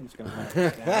 4. I'm just going to write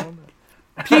it down.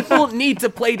 People need to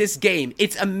play this game.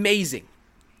 It's amazing.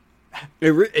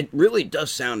 It really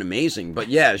does sound amazing. But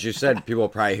yeah, as you said, people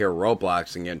probably hear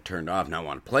Roblox and get turned off and not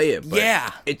want to play it.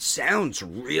 But it sounds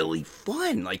really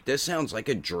fun. Like, this sounds like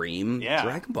a dream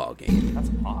Dragon Ball game.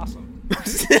 That's awesome.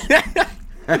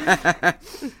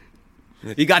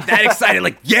 You got that excited,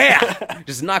 like,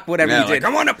 just knock whatever you did. Like, I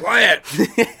want to play it.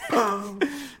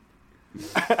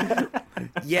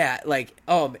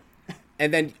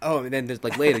 And then there's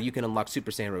like later you can unlock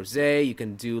Super Saiyan Rose. You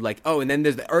can do like and then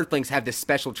there's the Earthlings have this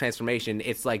special transformation.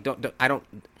 It's like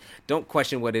don't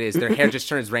question what it is. Their hair just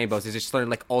turns rainbows. They just turn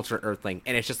like Ultra Earthling,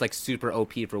 and it's just like super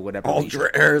OP for whatever. Ultra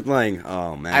Earthling.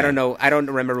 Oh man, I don't know. I don't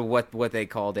remember what they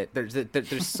called it.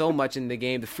 There's so much in the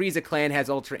game. The Frieza clan has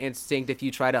Ultra Instinct. If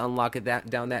you try to unlock it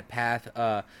down that path,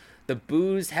 the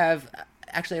Boos have.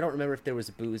 Actually, I don't remember if there was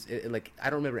a Boos. I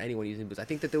don't remember anyone using Boos. I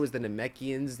think that there was the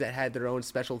Namekians that had their own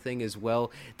special thing as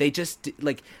well. They just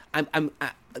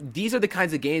these are the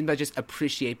kinds of games I just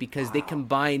appreciate because they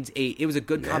combined it was a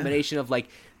good combination of like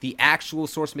the actual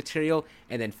source material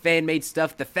and then fan made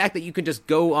stuff. The fact that you can just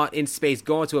go on in space,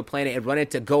 go onto a planet and run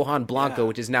into Gohan Blanco,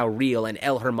 which is now real, and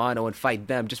El Hermano and fight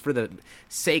them just for the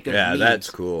sake of memes. That's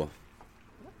cool.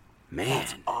 Man,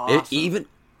 that's awesome.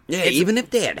 Even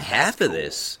if they had half of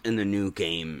this in the new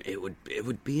game, it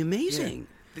would be amazing.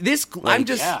 This is a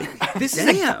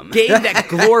game that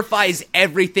glorifies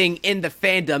everything in the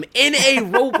fandom in a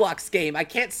Roblox game. I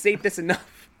can't say this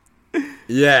enough.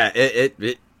 Yeah,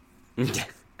 it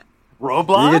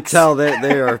Roblox? You can tell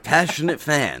they are passionate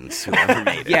fans who ever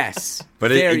made it. Yes,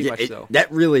 but very much so.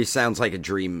 That really sounds like a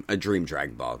dream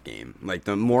Dragon Ball game. Like,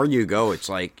 the more you go, it's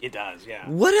like... It does, yeah.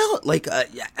 What else? Like,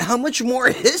 how much more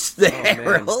is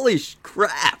there? Holy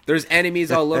crap. There's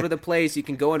enemies all over the place. You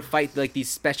can go and fight, like, these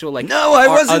special, like... No, I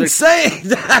wasn't saying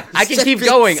that. I can keep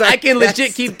going. I can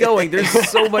legit keep going. There's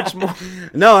so much more.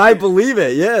 No, I believe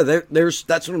it. Yeah,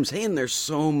 that's what I'm saying. There's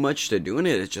so much to do in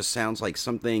it. It just sounds like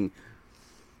something...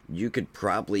 you could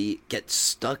probably get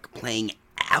stuck playing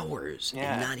hours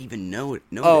and not even know it.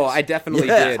 Oh, I definitely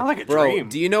did. Sounds like a Bro, dream.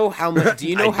 Do you know how much? Do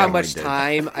you know how much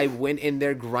time I went in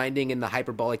there grinding in the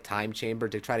hyperbolic time chamber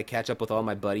to try to catch up with all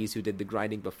my buddies who did the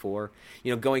grinding before?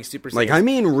 Going Super Saiyan. Like, I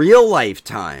mean, real life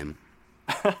time.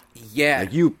 Yeah,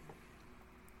 like you.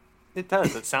 It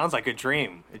does. It sounds like a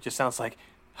dream. It just sounds like.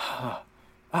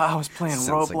 I was playing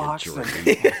Roblox and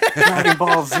Dragon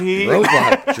Ball Z.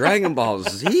 Roblox, Dragon Ball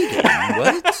Z game?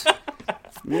 What?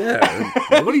 Yeah.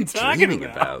 What are you dreaming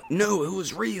about? No, it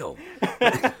was real.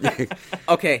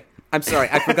 Okay, I'm sorry.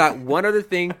 I forgot one other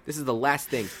thing. This is the last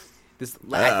thing.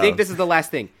 I think this is the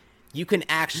last thing. You can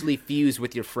actually fuse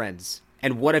with your friends,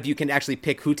 and one of you can actually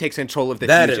pick who takes control of the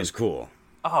fusion. That is cool.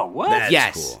 Oh, what?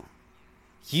 That's cool.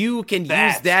 You can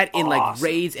use that in like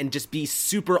raids and just be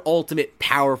super ultimate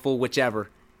powerful, whichever.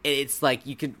 It's like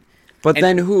you can. But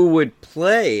then who would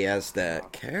play as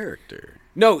that character?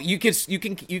 No, you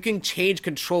can change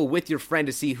control with your friend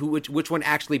to see which one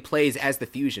actually plays as the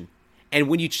fusion. And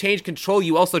when you change control,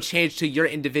 you also change to your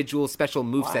individual special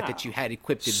moveset that you had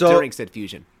equipped during said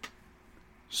fusion.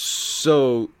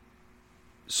 So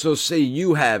say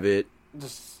you have it,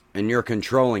 and you're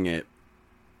controlling it.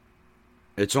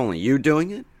 It's only you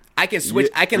doing it? I can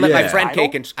switch. I can let my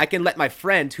friend I can let my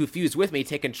friend who fused with me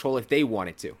take control if they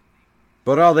wanted to.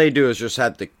 But all they do is just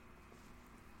have to.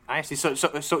 I see.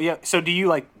 So yeah. So do you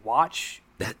like watch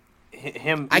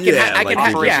him? I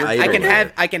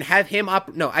can have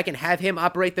him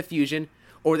operate the fusion,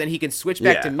 or then he can switch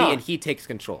back to me and he takes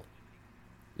control.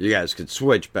 You guys could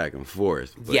switch back and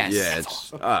forth. But yes. Yeah.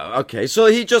 It's okay. So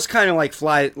he just kind of like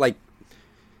fly like.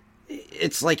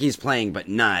 It's like he's playing, but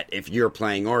not if you're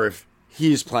playing, or if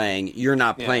he's playing, you're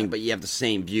not playing, but you have the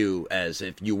same view as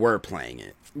if you were playing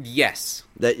it. Yes.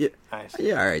 Yeah.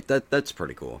 All right. That's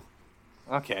pretty cool.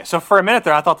 Okay, so for a minute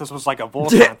there, I thought this was like a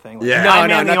Voltron thing. Like,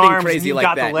 no, nothing crazy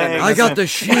like that. I got the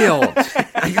shield.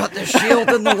 I got the shield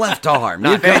in the left arm.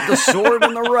 You got the sword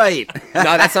in the right. No,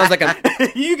 that sounds like a.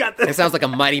 You got this. It sounds like a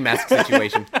Mighty Mask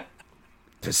situation.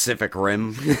 Pacific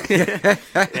Rim. Yeah,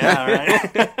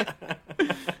 right.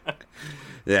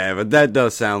 Yeah, but that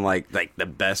does sound like the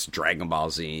best Dragon Ball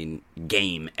Z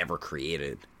game ever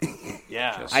created.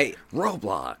 Yeah.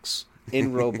 Roblox.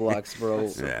 In Roblox,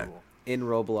 bro. Yeah. Cool. In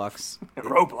Roblox.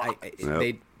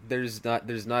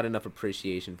 There's not enough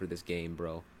appreciation for this game,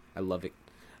 bro. I love it.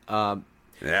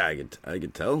 Yeah, I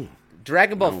could tell.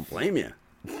 Dragon Ball. I don't blame you.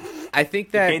 I think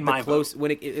that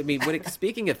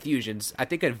speaking of fusions, I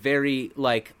think a very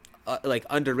like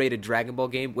underrated Dragon Ball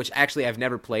game, which actually I've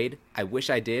never played. I wish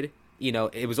I did. You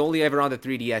know, it was only ever on the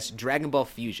 3DS. Dragon Ball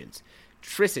Fusions.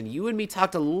 Tristan, you and me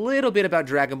talked a little bit about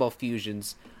Dragon Ball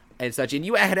Fusions and such, and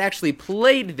you had actually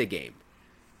played the game.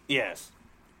 Yes.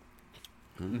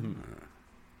 Mm-hmm.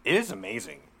 It is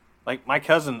amazing. Like, my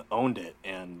cousin owned it,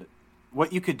 and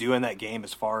what you could do in that game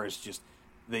as far as just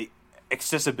the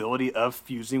accessibility of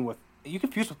fusing with... You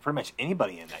could fuse with pretty much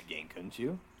anybody in that game, couldn't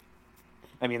you?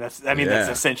 That's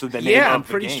essentially the name of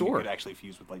the game. You could actually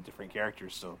fuse with, like, different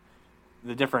characters, so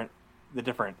the different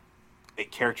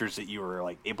characters that you were,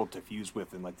 like, able to fuse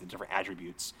with and, like, the different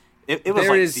attributes... It was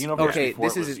Xenoverse before this it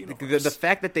was is Xenoverse. the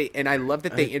fact that and I love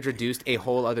that they introduced a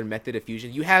whole other method of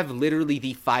fusion. You have literally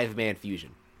the 5-man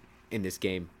fusion in this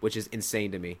game, which is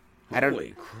insane to me.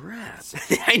 Holy crap!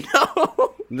 I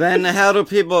know. Then how do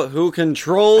people who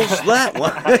controls that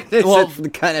one? Is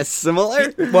it kind of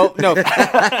similar? Well, no.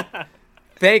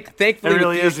 Thankfully, it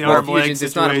really is the arm fusions.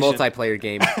 It's not a multiplayer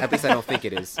game. At least I don't think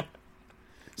it is.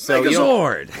 So you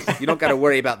don't got to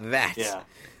worry about that. Yeah.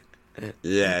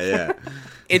 Yeah.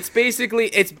 It's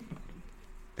basically I think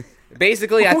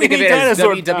of it as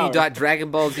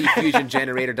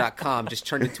www.dragonballzfusiongenerator.com just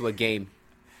turned into a game.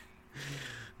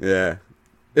 Yeah.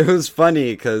 It was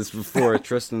funny because before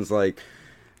Tristan's like,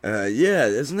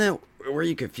 isn't that where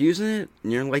you could fuse it?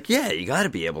 And you're like, yeah, you got to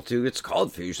be able to. It's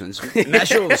called fusions. I'm not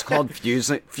sure it was called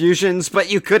fusions,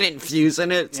 but you couldn't fuse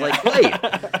in it. It's like, wait.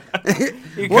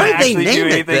 Why did they name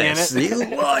it this? You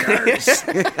lawyers.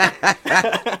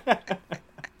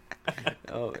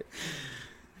 Oh.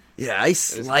 Yeah, I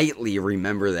slightly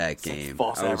remember that game.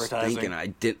 False I was advertising. I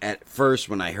did at first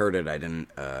when I heard it, I didn't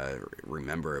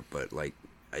remember it, but like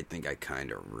I think I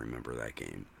kind of remember that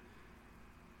game.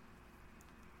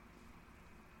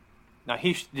 Now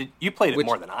you played it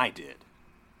more than I did.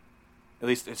 At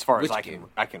least as far as I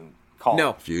can call.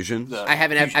 No. Fusions? I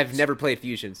haven't. Fusions. I've never played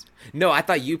Fusions. No, I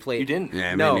thought you played. You didn't?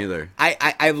 Yeah, no, me neither.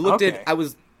 I looked Okay. at. I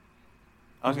was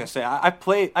gonna say I've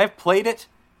played it,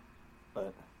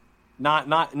 but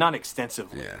not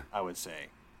extensively. Yeah. I would say.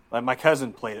 Like my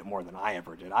cousin played it more than I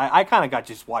ever did. I kind of got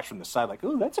just watched from the side, like,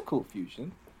 oh, that's a cool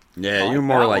fusion. Yeah, I you're like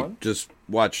more that like one. just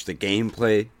watch the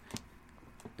gameplay.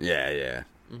 Yeah.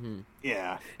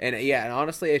 Yeah. And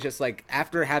honestly, it's just like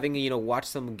after having watched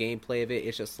some gameplay of it,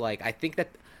 it's just like I think that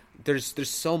there's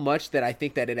so much that I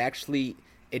think that it actually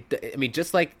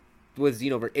just like with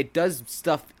Xenoverse, it does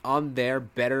stuff on there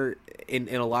better in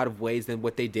a lot of ways than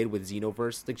what they did with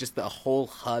Xenoverse. Like just the whole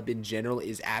hub in general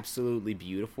is absolutely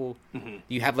beautiful. Mm-hmm.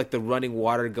 You have like the running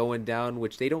water going down,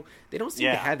 which they don't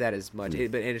seem to have that as much.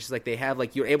 And it's just like they have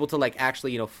like you're able to like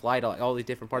actually fly to all these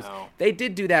different parts. No. They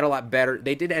did do that a lot better.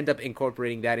 They did end up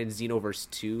incorporating that in Xenoverse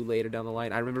 2 later down the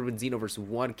line. I remember when Xenoverse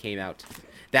 1 came out,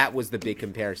 that was the big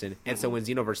comparison. And so when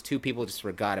Xenoverse 2, people just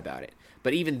forgot about it.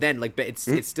 But even then, like, it's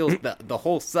still the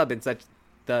whole sub and such,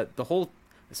 the whole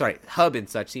hub and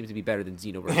such seems to be better than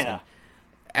Xenoverse. Yeah. And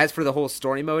as for the whole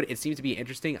story mode, it seems to be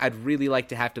interesting. I'd really like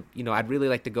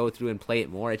to go through and play it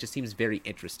more. It just seems very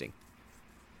interesting.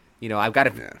 I've got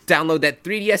to download that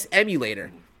 3DS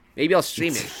emulator. Maybe I'll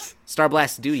stream it.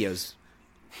 Starblast Studios.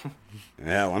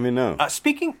 Yeah, let me know.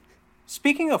 Speaking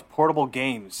of portable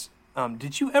games,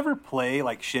 did you ever play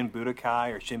like Shin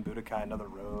Budokai or Shin Budokai Another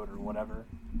Road or whatever?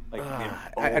 Like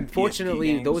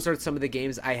unfortunately, those are some of the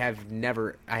games I have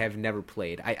never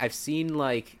played. I've seen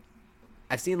like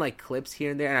clips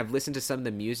here and there, and I've listened to some of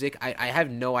the music. I have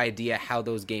no idea how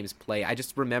those games play. I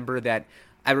just remember that.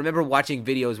 I remember watching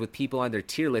videos with people on their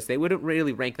tier list. They wouldn't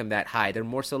really rank them that high. They're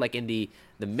more so like in the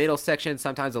middle section,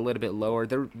 sometimes a little bit lower.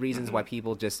 There are reasons why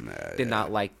people just did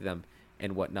not like them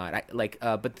and whatnot.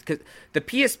 But because the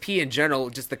PSP in general,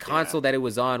 just the console that it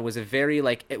was on was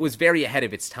it was very ahead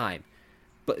of its time.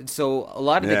 But so a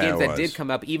lot of the games that did come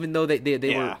up, even though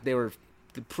they were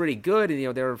pretty good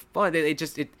and they were fun,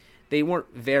 they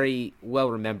weren't very well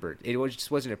remembered. It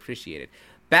just wasn't appreciated.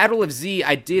 Battle of Z,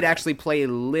 I did actually play a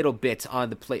little bit on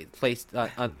the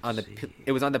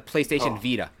it was on the PlayStation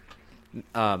Vita.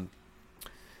 I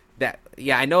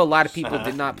know a lot of people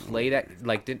did not play that,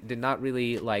 like did not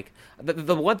really like.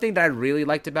 The one thing that I really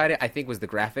liked about it, I think, was the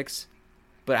graphics.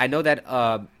 But I know that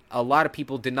a lot of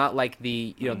people did not like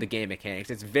the the game mechanics.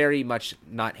 It's very much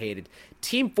not hated.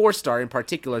 Team 4-Star in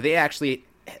particular, they actually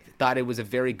thought it was a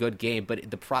very good game, but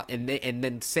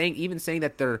saying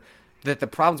that the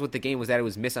problems with the game was that it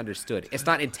was misunderstood. It's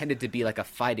not intended to be like a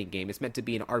fighting game. It's meant to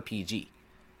be an RPG.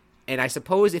 And I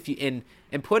suppose if you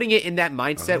in putting it in that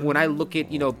mindset, when I look at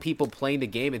people playing the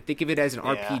game and think of it as an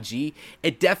RPG,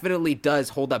 it definitely does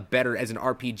hold up better as an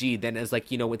RPG than as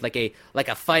with like a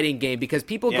fighting game, because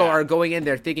people are going in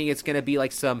there thinking it's going to be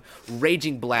like some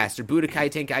Raging Blast or Budakai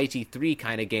Tenkaichi 3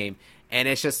 kind of game, and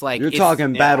it's just like you're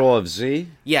talking Battle of Z.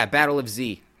 Yeah, Battle of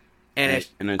Z, and it's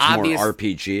more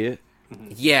RPG.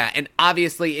 Yeah, and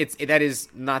obviously that is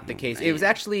not the case. It was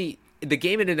actually, the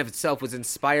game in and of itself was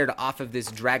inspired off of this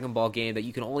Dragon Ball game that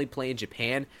you can only play in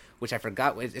Japan, which I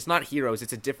forgot. It's not Heroes.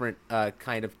 It's a different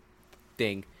kind of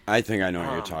thing. I think I know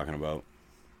what you're talking about.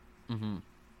 Mm-hmm.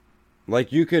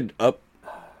 Like you could up.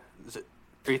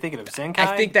 Are you thinking of Zenkai?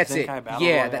 I think that's Zenkai it. Battle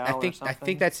Yeah, Royale I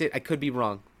think that's it. I could be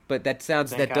wrong, but that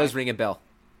does ring a bell.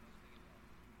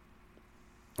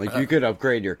 Like you could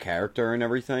upgrade your character and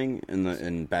everything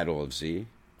in Battle of Z.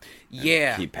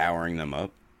 Yeah. Keep powering them up.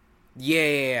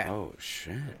 Yeah. Oh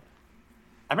shit.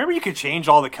 I remember you could change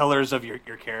all the colors of your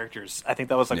characters. I think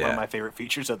that was like one of my favorite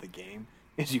features of the game,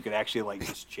 is you could actually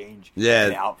just change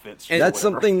the outfits. And that's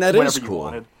something that is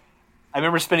cool. I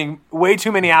remember spending way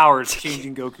too many hours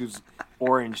changing Goku's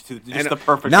orange to just the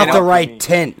perfect. Not the right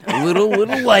tint. A little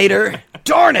lighter.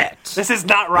 Darn it! This is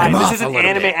not right. This is an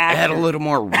anime actor. Add a little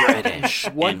more reddish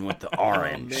in with the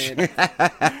orange.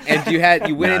 And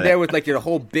you went in there with like your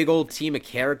whole big old team of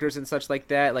characters and such like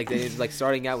that. Like they like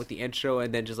starting out with the intro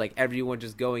and then just like everyone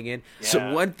just going in. Yeah.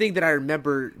 So one thing that I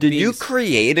remember. Did you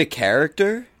create a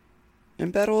character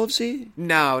in Battle of Z?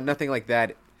 No, nothing like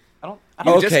that.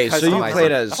 Okay, so you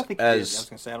played as. I was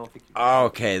gonna say I don't think.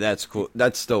 Okay, that's cool.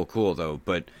 That's still cool though,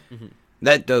 but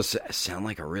that does sound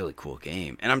like a really cool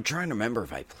game. And I'm trying to remember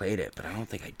if I played it, but I don't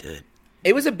think I did.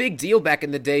 It was a big deal back in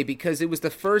the day because it was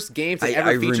the first game to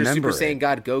ever feature Super Saiyan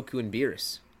God Goku and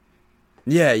Beerus.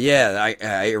 Yeah,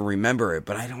 I remember it,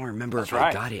 but I don't remember if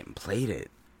I got it and played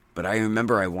it. But I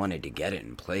remember I wanted to get it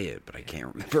and play it, but I can't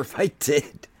remember if I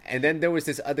did. And then there was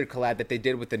this other collab that they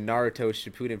did with the Naruto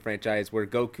Shippuden franchise where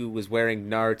Goku was wearing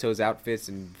Naruto's outfits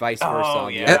and vice versa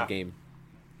on the other game.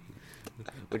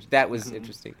 Which that was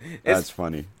interesting. That's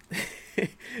funny.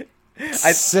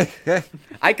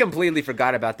 I completely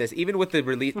forgot about this. Even with the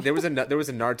release, there was a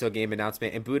Naruto game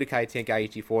announcement, and Budakai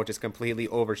Tenkaichi 4 just completely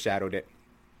overshadowed it.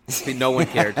 No one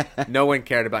cared. No one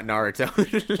cared about Naruto.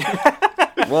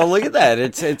 Well, look at that.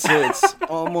 It's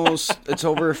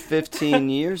over 15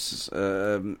 years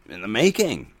in the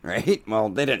making, right? Well,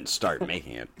 they didn't start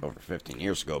making it over 15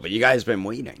 years ago, but you guys been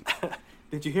waiting.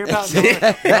 Did you hear about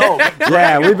Naruto? No.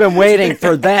 Yeah, we've been waiting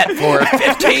for that for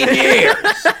 15 years.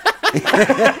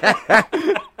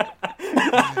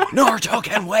 Naruto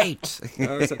can wait.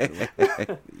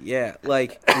 Yeah,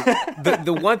 like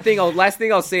the last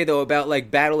thing I'll say though about like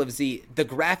Battle of Z, the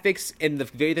graphics and the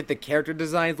way that the character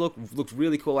designs looked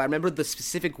really cool. I remember the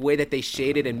specific way that they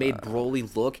shaded and made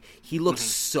Broly look. He looked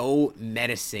so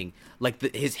menacing. Like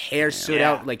his hair stood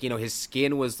out. Like his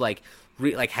skin was like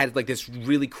had like this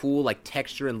really cool like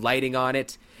texture and lighting on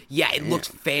it. Yeah, it looked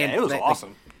fantastic. It was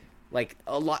awesome. Like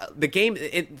a lot, the game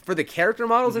for the character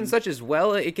models and such as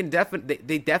well. It can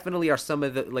they definitely are some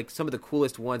of the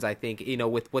coolest ones. I think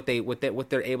with what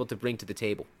they're able to bring to the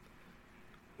table.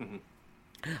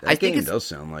 That game does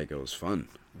sound like it was fun.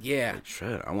 Yeah, like,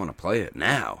 shit, I want to play it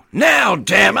now. Now,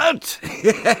 damn it!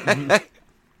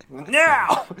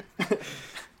 Now!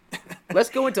 Let's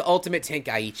go into Ultimate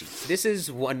Tenkaichi. This is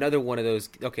another one of those.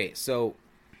 Okay, so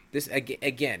this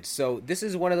again. So this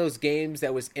is one of those games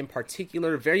that was in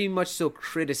particular very much so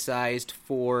criticized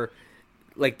for,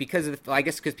 like, because of I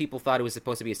guess because people thought it was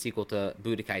supposed to be a sequel to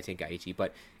Budakai Tenkaichi,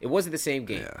 but it wasn't the same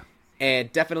game,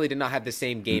 and definitely did not have the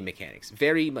same game mechanics.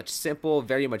 Very much simple,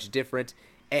 very much different.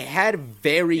 It had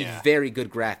very, very good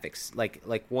graphics, like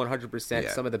 100%.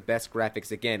 Some of the best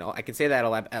graphics. Again, I can say that a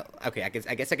lot. Okay, I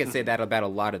guess I can say that about a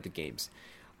lot of the games,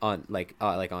 on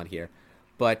on here.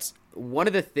 But one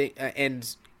of the thing,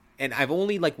 and I've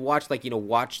only watched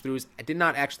watch throughs. I did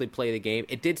not actually play the game.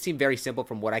 It did seem very simple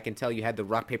from what I can tell. You had the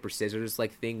rock paper scissors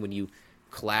thing when you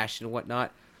clash and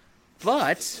whatnot,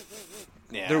 but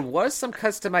there was some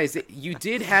customization. You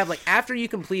did have after you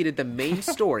completed the main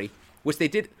story, which they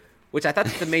did. Which I thought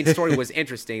the main story was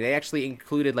interesting. They actually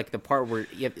included the part where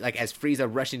you have, as Frieza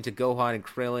rushing to Gohan and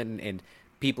Krillin and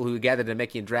people who gathered to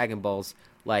Namekian Dragon Balls,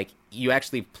 you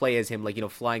actually play as him,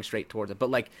 flying straight towards it.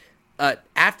 But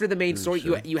after the main story,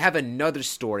 you have another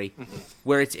story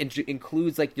where it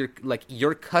includes a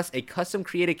custom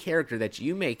created character that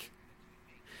you make,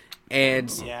 and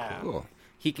cool.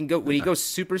 he can go when he goes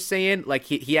Super Saiyan.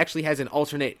 He actually has an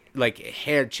alternate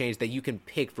hair change that you can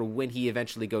pick for when he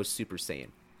eventually goes Super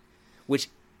Saiyan. Which,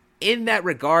 in that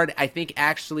regard, I think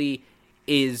actually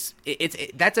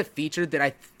that's a feature that I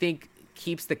think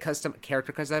keeps the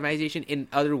character customization in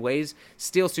other ways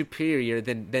still superior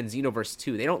than Xenoverse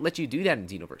 2. They don't let you do that in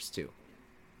Xenoverse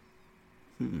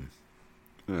 2.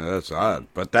 That's odd,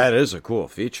 but that is a cool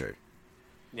feature.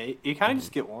 Yeah, you kind of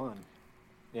just get one.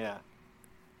 Yeah. I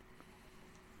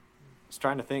was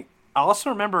trying to think. I also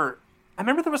remember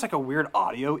there was a weird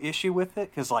audio issue with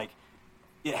it because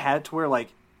it had to where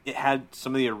it had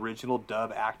some of the original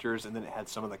dub actors, and then it had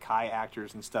some of the Kai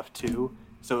actors and stuff too.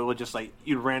 So it would just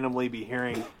you'd randomly be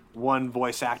hearing one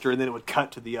voice actor, and then it would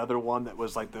cut to the other one that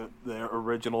was the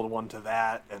original one to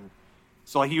that, and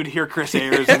so you'd hear Chris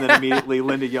Ayers and then immediately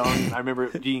Linda Young. I remember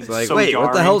it being so wait, jarring.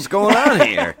 what the hell's going on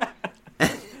here?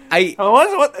 I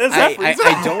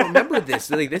don't remember this.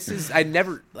 This is I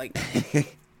never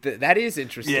that is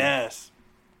interesting. Yes.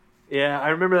 Yeah, I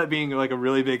remember that being a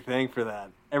really big thing for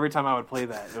that. Every time I would play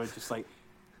that, it was just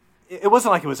it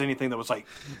wasn't it was anything that was just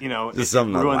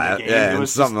something to laugh. Yeah, it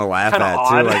was something to laugh at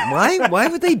odd. too. Why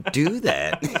would they do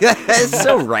that? It's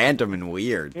so random and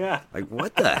weird. Yeah.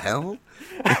 What the hell?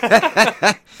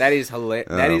 That is hilarious.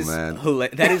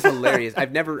 That is hilarious.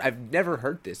 I've never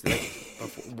heard this.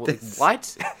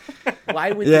 What?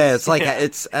 Why would? Yeah, it's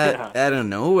it's out of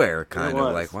nowhere, kind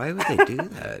of. Why would they do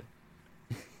that?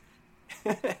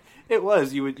 It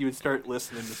was. You would start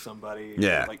listening to somebody,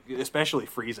 especially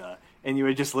Frieza, and you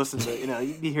would just listen to,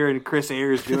 you'd be hearing Chris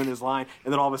Ayers doing his line,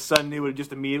 and then all of a sudden it would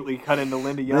just immediately cut into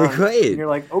Linda Young. Wait, and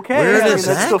you're okay, that's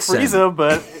still Frieza,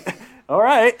 but all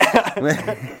right.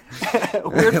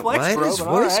 Weird flex, why bro, does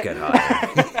voice get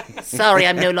higher? Sorry,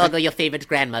 I'm no longer your favorite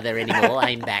grandmother anymore.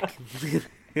 I'm back.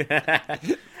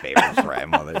 Favorite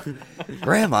grandmother.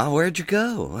 Grandma, where'd you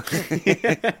go?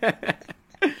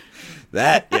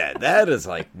 That is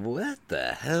what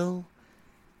the hell?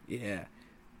 Yeah.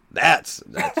 That's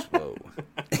whoa.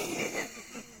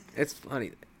 It's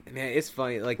funny. Man, it's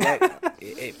funny. That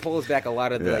it pulls back a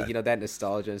lot of the that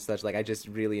nostalgia and such. I just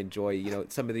really enjoy,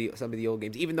 some of the old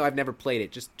games. Even though I've never played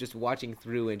it, just watching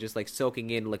through and just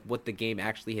soaking in what the game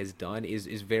actually has done is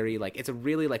very it's a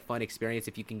really fun experience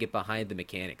if you can get behind the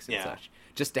mechanics and such.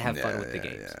 Just to have fun with the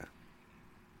games.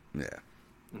 Yeah.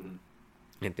 Mm-hmm.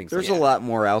 And things There's a lot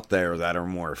more out there that are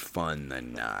more fun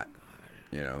than not.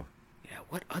 Yeah,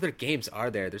 what other games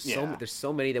are there? There's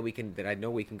so many that I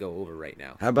know we can go over right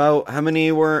now. How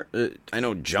many were I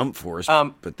know Jump Force,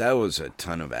 but that was a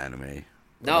ton of anime.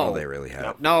 No, they really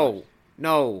have. No.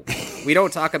 We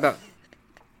don't talk about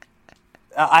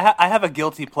I have a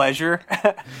guilty pleasure.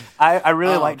 I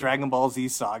really like Dragon Ball Z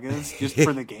sagas just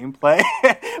for the gameplay.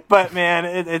 But man,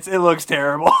 it looks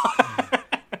terrible.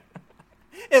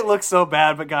 It looks so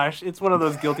bad, but gosh, it's one of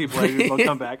those guilty pleasures. I'll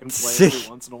come back and play every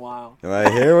once in a while.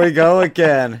 Here we go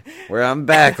again. I'm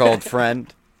back, old friend.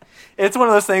 It's one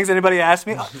of those things. Anybody asks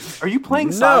me, "Are you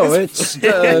playing sagas?"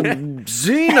 No, it's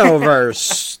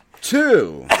Xenoverse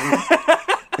 2.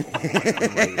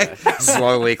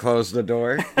 Slowly close the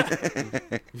door.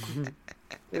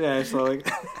 Yeah, slowly.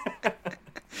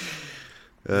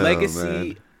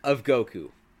 Legacy of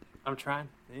Goku. I'm trying.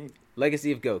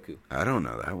 Legacy of Goku. I don't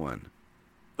know that one.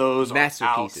 Those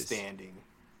masterpieces. Are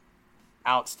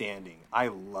outstanding. I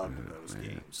loved those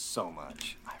games so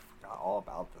much. I forgot all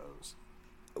about those.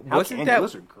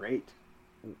 Those are great.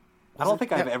 I don't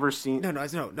think I've ever seen.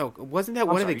 No. Wasn't that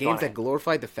one of the games that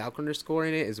glorified the Falconer score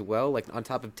in it as well? Like on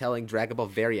top of telling Dragon Ball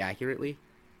very accurately.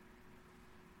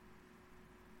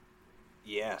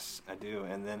 Yes, I do.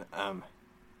 And then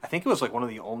I think it was like one of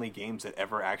the only games that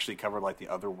ever actually covered like the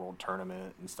Otherworld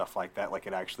tournament and stuff like that. Like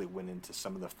it actually went into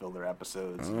some of the filler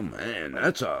episodes. Oh man,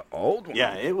 that's an old one.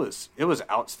 Yeah, it was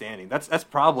outstanding. That's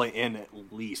probably in at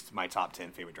least my top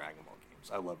 10 favorite Dragon Ball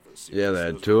games. I love those series. Yeah, they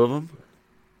had two of them.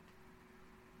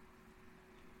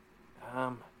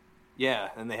 Yeah,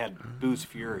 and they had Boo's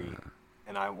Fury,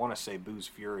 and I want to say Boo's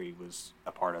Fury was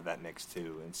a part of that mix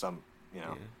too. And some,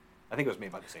 I think it was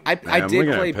made by the same. I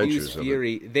did play Boo's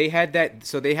Fury. They had that,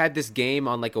 so they had this game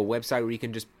on like a website where you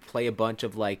can just play a bunch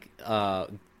of like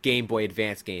Game Boy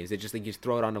Advance games. It just like you just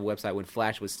throw it on a website when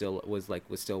Flash was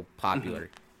still popular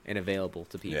and available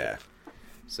to people. Yeah.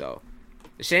 So,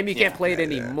 a shame you can't play it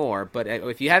anymore. But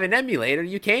if you have an emulator,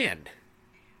 you can.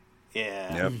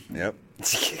 Yeah. Yep.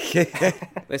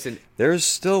 Listen, there's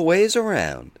still ways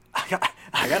around. I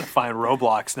gotta find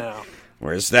Roblox now.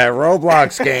 Where's that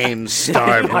Roblox game,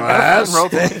 Starblast?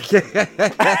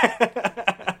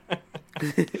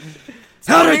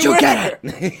 How did you get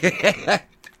it?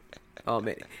 Oh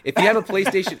man! If you have a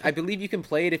PlayStation, I believe you can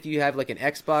play it if you have like an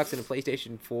Xbox and a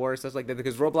PlayStation 4 stuff like that.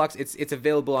 Because Roblox, it's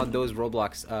available on those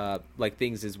Roblox like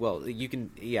things as well. You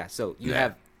can so you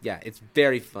have. Yeah, it's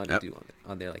very fun to do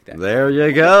on there like that. There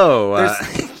you go.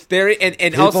 And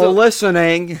people also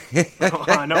listening.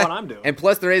 I know what I'm doing. And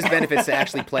plus, there is benefits to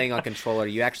actually playing on controller.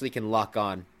 You actually can lock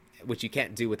on, which you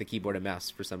can't do with the keyboard and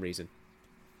mouse for some reason.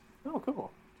 Oh,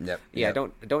 cool. Yep. Yeah, I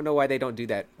don't know why they don't do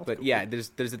that, but cool. yeah, there's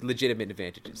legitimate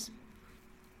advantages.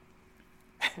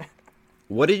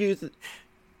 What did you?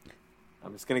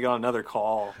 I'm just gonna go on another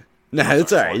call. Nah,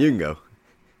 it's all right. You can go.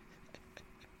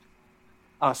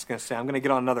 I was going to say, I'm going to get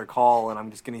on another call, and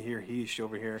I'm just going to hear Heesh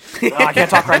over here. I can't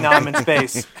talk right now. I'm in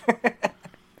space.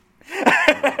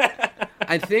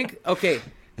 I think,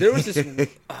 there was this... we're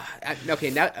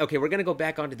going to go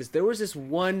back onto this. There was this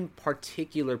one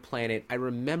particular planet I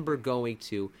remember going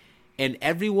to, and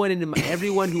everyone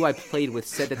who I played with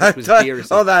said that this was Beerus'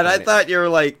 Hold on, planet. I thought you were,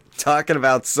 like, talking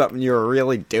about something you were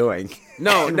really doing.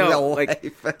 No,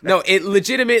 it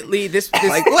legitimately this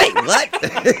like wait, what?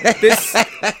 This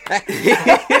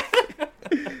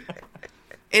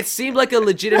it seemed like a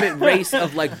legitimate race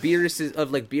of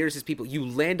Beerus's people. You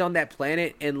land on that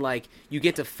planet and like you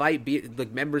get to fight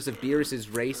members of Beerus's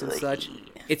race and such.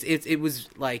 It was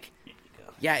like.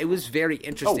 Yeah, it was very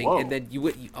interesting, and then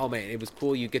oh man, it was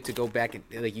cool. You get to go back and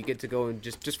like you get to go and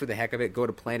just for the heck of it, go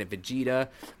to Planet Vegeta,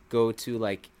 go to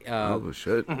like oh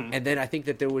shit, and then I think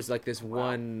that there was like this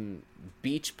one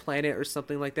beach planet or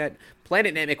something like that.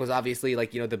 Planet Namek was obviously like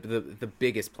the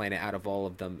biggest planet out of all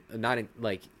of them. Not in,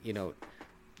 like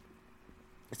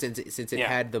since it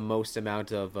had the most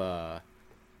amount of.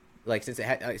 Since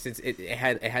it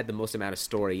had the most amount of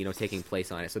story, taking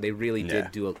place on it, so they really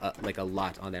did do a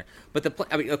lot on there. But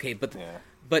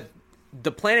but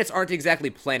the planets aren't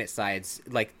exactly planet sides.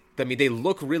 Like they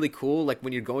look really cool, like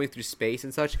when you're going through space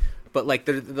and such. But like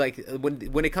they're like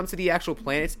when it comes to the actual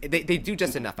planets, they do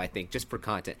just enough, I think, just for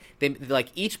content. They like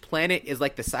each planet is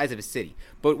like the size of a city,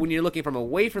 but when you're looking from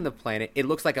away from the planet, it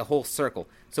looks like a whole circle.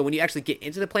 So when you actually get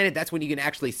into the planet, that's when you can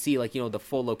actually see like the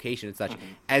full location and such.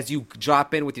 As you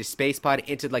drop in with your space pod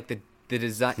into like the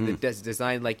design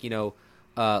design like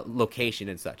location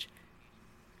and such.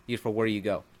 For where you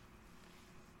go.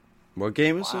 What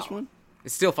game is this one?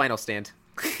 It's still Final Stand,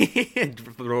 the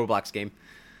Roblox game.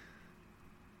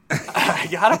 I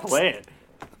gotta play it.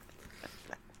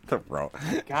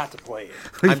 Got to play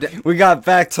it. We got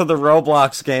back to the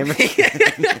Roblox game.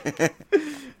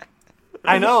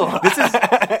 I know.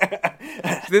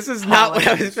 This is not what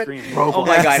I was expecting. Oh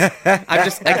my god!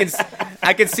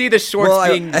 I can see the shorts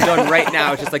being done right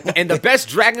now. It's just like, and the best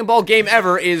Dragon Ball game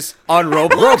ever is on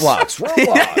Roblox.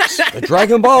 Roblox. The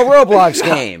Dragon Ball Roblox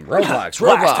game. Roblox.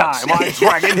 Last time on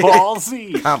Dragon Ball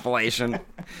Z compilation.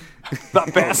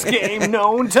 The best game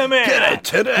known to man. Get it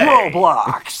today.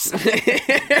 Roblox.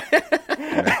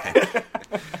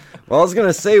 Well, I was going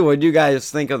to say, what do you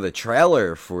guys think of the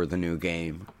trailer for the new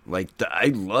game? Like, I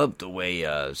loved the way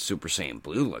Super Saiyan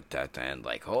Blue looked at the end.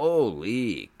 Like,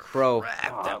 holy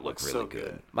crap, that looked really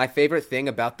good. My favorite thing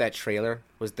about that trailer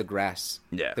was the grass.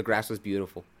 Yeah. The grass was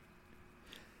beautiful.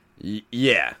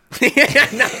 Yeah.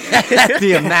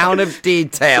 The amount of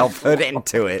detail put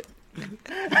into it.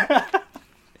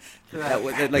 That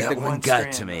one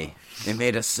got to me. They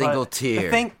made a single tear.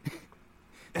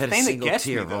 The thing that gets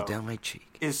me, roll down my cheek.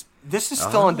 Is this is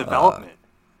still in development.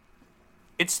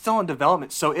 It's still in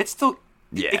development, so it's still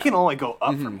it can only go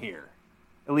up from here.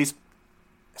 At least,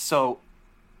 so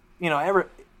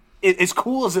as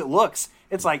cool as it looks,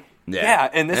 it's like, and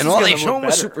this and is all gonna they show look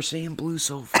was better. Super Saiyan Blue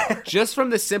so far. Just from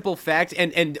the simple fact,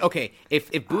 and okay,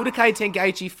 if Budokai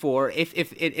Tenkaichi 4,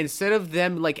 if instead of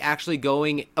them like actually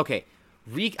going, okay,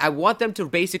 I want them to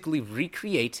basically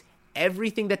recreate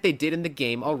everything that they did in the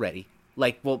game already.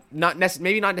 Like, well,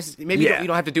 maybe you don't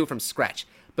have to do it from scratch,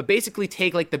 but basically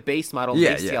take like the base model,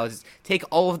 take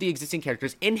all of the existing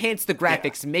characters, enhance the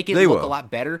graphics, make it look a lot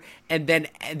better, and then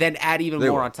add even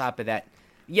more on top of that.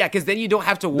 Yeah, because then you don't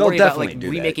have to worry about like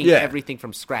remaking everything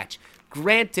from scratch.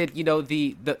 Granted, like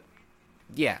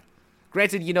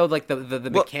the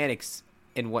mechanics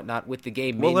and whatnot with the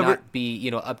game may not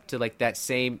be up to like that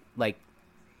same like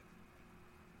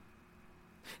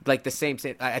the same.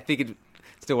 I think it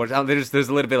still works. There's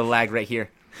a little bit of lag right here.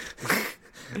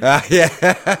 Yeah.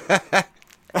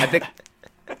 I think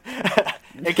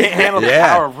it can't handle the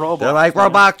power of Roblox. They're like,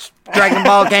 Roblox, Dragon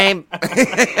Ball game.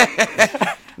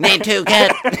 Need to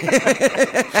get.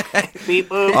 Beep,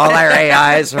 boop. All our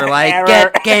AIs are like, Error.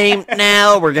 Get game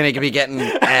now. We're going to be getting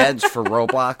ads for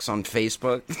Roblox on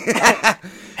Facebook.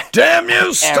 Damn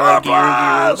you,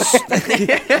 Starblast!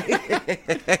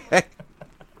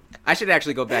 I should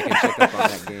actually go back and check up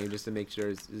on that game just to make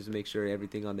sure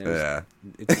everything on there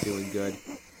it's doing good.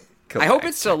 I hope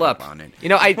it's still up. I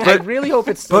really hope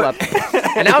it's still up.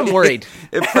 And now I'm worried.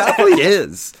 It probably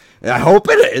is. I hope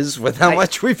it is. With how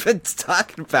much we've been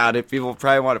talking about it, people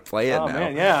probably want to play it now.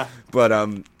 Man, yeah.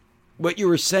 But what you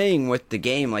were saying with the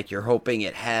game, like you're hoping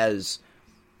it has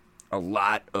a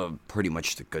lot of pretty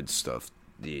much the good stuff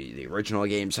the original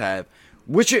games have,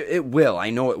 which it will.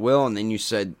 I know it will. And then you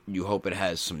said you hope it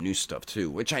has some new stuff too,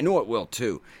 which I know it will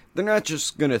too. They're not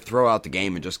just going to throw out the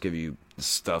game and just give you the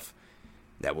stuff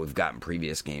that we've got in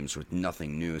previous games with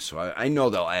nothing new. So I know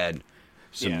they'll add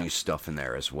some new stuff in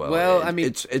there as well. Well, I mean,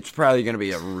 it's probably going to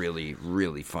be a really,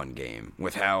 really fun game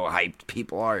with how hyped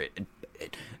people are. It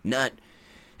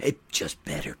just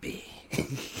better be.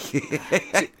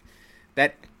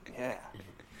 Yeah.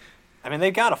 I mean,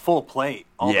 they've got a full plate.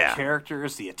 All the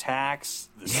characters, the attacks,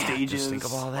 the stages. Just think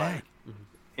of all that.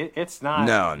 It's not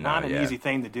an easy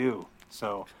thing to do.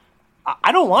 So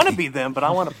I don't want to be them, but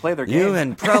I want to play their game. You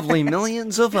and probably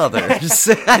millions of others.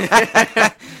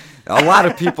 A lot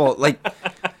of people,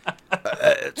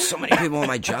 so many people in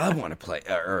my job want to play,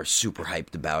 are super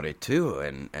hyped about it too,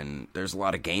 and there's a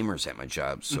lot of gamers at my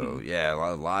job, so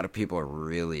a lot of people are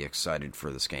really excited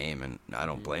for this game, and I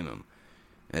don't blame them.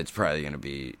 It's probably going to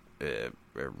be a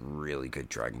really good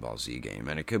Dragon Ball Z game,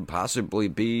 and it could possibly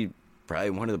be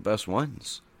probably one of the best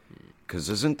ones, because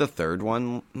isn't the third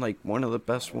one like one of the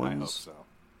best ones? I hope so.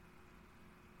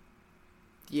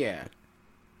 Yeah.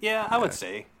 Yeah, I would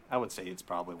say it's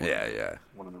probably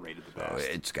one of the rated the best. Oh,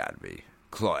 it's got to be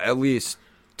at least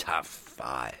top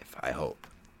 5. I hope.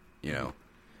 Yeah.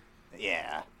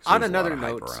 On another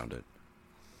note, around it.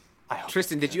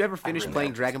 Tristan, did you ever finish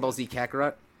playing Dragon Ball Z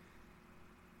Kakarot?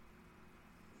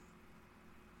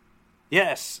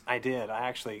 Yes, I did.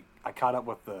 I caught up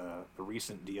with the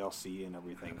recent DLC and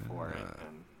everything for it,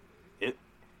 and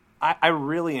I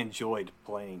really enjoyed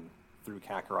playing through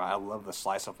Kakarot. I love the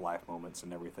slice of life moments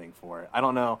and everything for it. I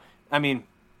don't know. I mean,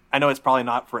 I know it's probably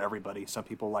not for everybody. Some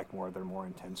people like they're more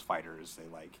intense fighters. They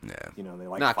like, they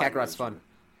like. Nah, Kakarot's fun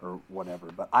or whatever.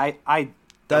 But I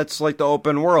that's like the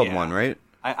open world one, right?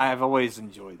 I've always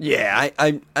enjoyed. Yeah,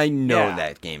 I know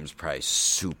that game's probably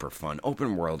super fun.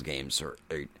 Open world games are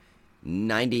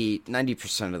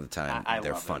 90% of the time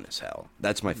they're fun as hell.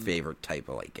 That's my favorite type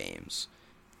of games.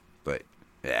 But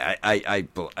I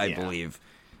believe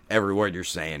every word you're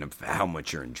saying of how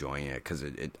much you're enjoying it, because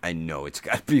I know it's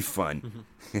got to be fun.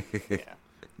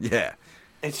 Yeah.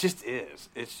 It just is.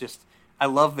 It's just, I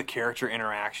love the character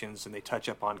interactions, and they touch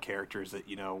up on characters that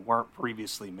weren't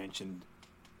previously mentioned,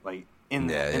 like in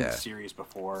the series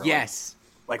before. Yes.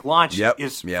 Like Launch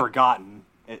is forgotten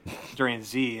during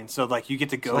Z, and so you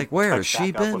get to go. It's where has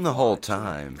she been the whole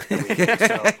time?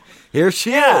 So, here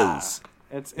she is.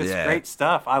 It's great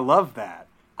stuff. I love that.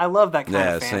 I love that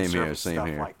kind of fan service same stuff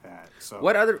here. like that. So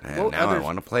what other? I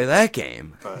want to play that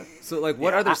game. But,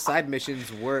 what other side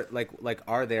missions were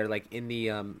are there in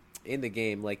the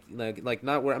game? I'm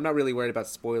not really worried about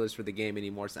spoilers for the game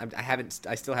anymore. So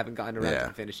I still haven't gotten around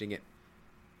to finishing it.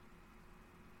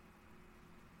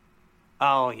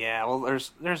 Oh yeah, well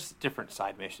there's different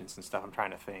side missions and stuff. I'm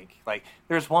trying to think.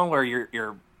 There's one where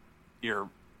you're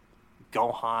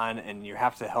Gohan and you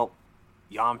have to help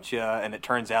Yamcha, and it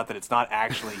turns out that it's not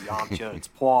actually Yamcha, it's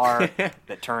Poir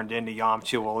that turned into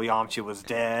Yamcha while Yamcha was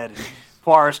dead. And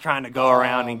Poirot's trying to go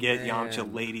around and get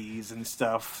Yamcha ladies and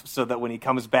stuff, so that when he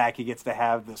comes back, he gets to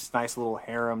have this nice little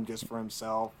harem just for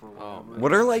himself. Or whatever.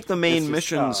 What are like the main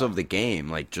missions of the game?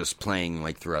 Like just playing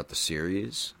like throughout the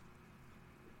series?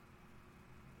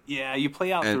 Yeah, you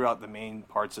play out throughout the main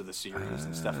parts of the series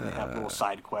and stuff, and they have little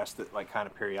side quests that like kind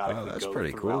of periodically go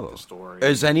throughout the story.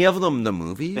 Is any of them the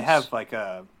movies? They have like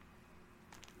a.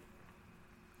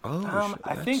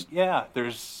 I think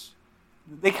there's.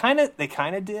 They kind of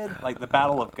did like the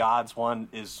Battle of Gods one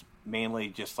is mainly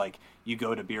just like you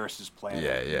go to Beerus's planet,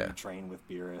 and you train with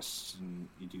Beerus and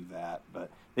you do that, but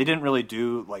they didn't really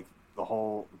do like the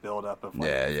whole build up of like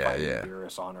fighting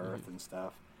Beerus on Earth and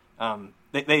stuff.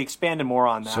 They expanded more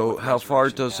on that. So how far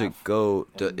does it go?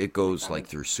 It goes like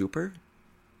through Super?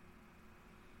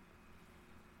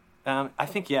 I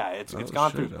think it's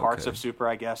gone through parts of Super,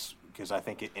 I guess, because I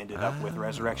think it ended up with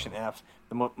Resurrection F.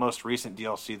 The most recent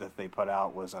DLC that they put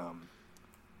out was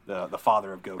the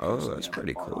father of Goku. Oh, that's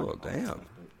pretty cool. Damn.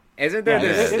 Isn't there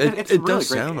this? It does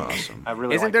sound awesome. I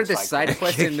really Isn't there this side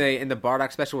quest in the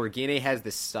Bardock special where Gine has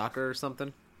this stalker or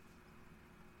something?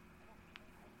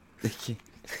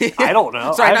 I don't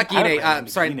know. Sorry, not Gine.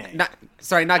 Sorry, not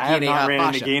Gine. Not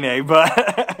ran into Fasha. Gine,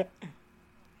 but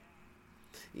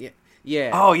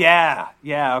yeah. Oh yeah,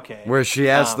 okay. Where she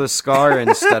has the scar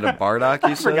instead of Bardock.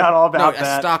 You said? Forgot all about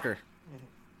that. A stalker.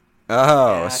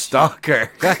 Oh, a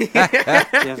stalker. She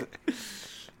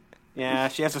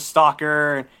has a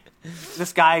stalker.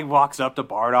 This guy walks up to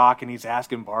Bardock and he's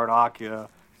asking Bardock,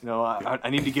 I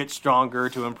need to get stronger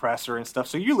to impress her and stuff.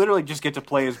 So you literally just get to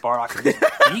play as Bardock and just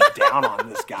beat down on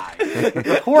this guy.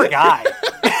 The poor guy.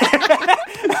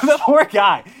 The poor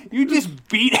guy. You just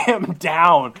beat him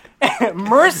down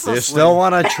mercilessly. You still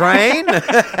want to train?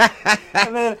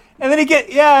 and then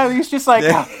he's just like,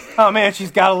 oh man,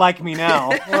 she's got to like me now.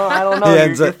 Well, I don't know.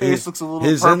 Your face looks a little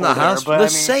He's purple in the hospital. there,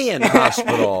 The Saiyan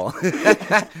hospital.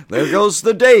 There goes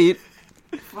the date.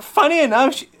 Funny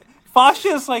enough,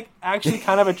 Fasha is like actually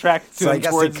kind of attracted to him. I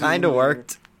guess it kind of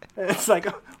worked. It's like,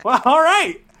 well, all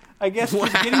right. I guess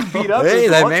just getting beat up. Hey,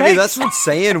 maybe that's what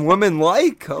Saiyan women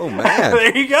like. Oh man,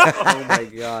 there you go. Oh my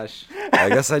gosh. I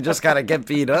guess I just gotta get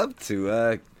beat up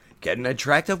to get an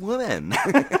attractive woman.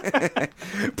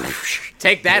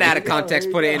 Take that out of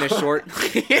context. Put it in a short.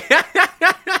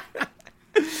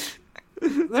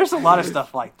 There's a lot of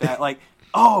stuff like that. Like,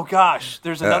 oh gosh,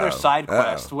 there's another side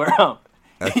quest where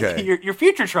you're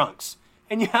Future Trunks,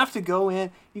 and you have to go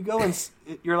in.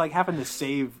 You're like having to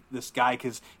save this guy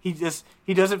because he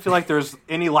doesn't feel like there's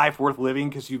any life worth living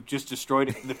because you've just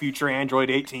destroyed the future android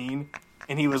 18,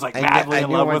 and he was like madly in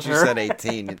love with her. I knew when you said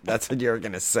 18, that's what you were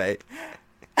gonna say.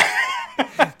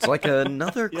 It's like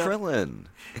another Krillin.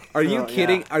 Are you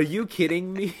kidding? Yeah. Are you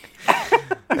kidding me?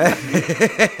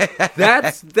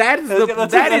 That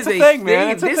is a thing,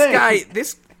 man.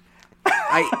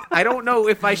 I don't know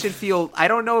if I should feel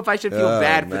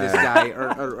bad for this guy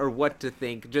or what to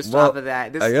think just off of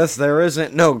that. I guess there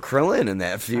isn't no Krillin in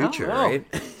that future, right?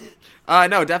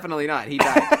 No, definitely not. He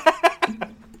died.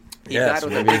 He died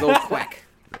with a big old quack.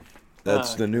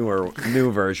 That's the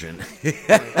new version.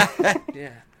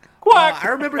 Yeah. I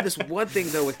remember this one thing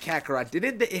though with Kakarot.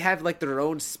 Didn't they have like their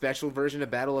own special version of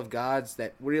Battle of Gods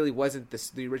that really wasn't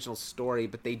the original story,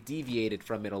 but they deviated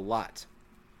from it a lot?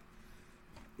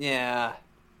 Yeah,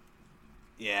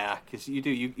 because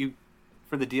you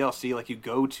for the DLC, like you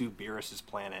go to Beerus's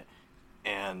planet,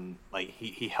 and like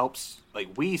he helps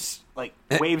like Whis like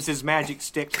waves his magic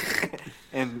stick,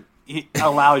 and he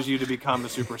allows you to become the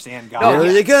Super Saiyan God. There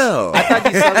you go.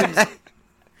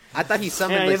 I thought he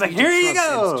summoned. He's like, here you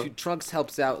go. Trunks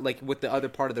helps out like with the other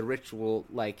part of the ritual,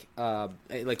 with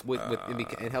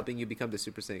helping you become the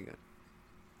Super Saiyan.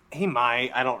 He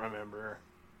might. I don't remember.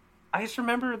 I just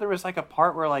remember there was like a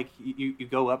part where like you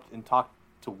go up and talk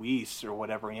to Whis or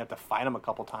whatever, and you have to fight him a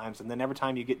couple times, and then every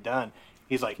time you get done,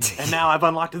 he's like, and now I've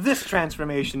unlocked this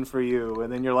transformation for you,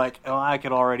 and then you're like, oh, I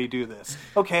could already do this.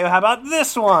 Okay, how about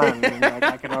this one? And like,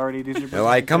 I can already do. You're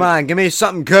like, come on, give me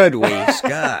something good, Whis.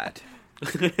 God,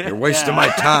 you're wasting my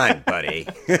time, buddy.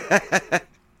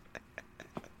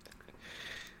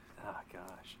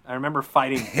 I remember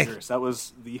fighting Beerus. That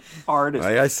was the hardest.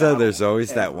 Like I said, there's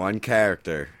always that one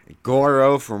character.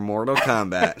 Goro from Mortal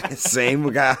Kombat.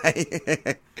 Same guy.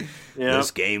 Yep.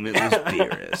 This game, it was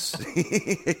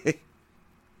Beerus.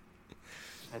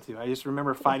 I just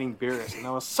remember fighting Beerus, and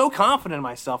I was so confident in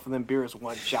myself, and then Beerus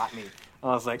one-shot me. I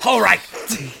was like, all right.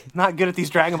 Not good at these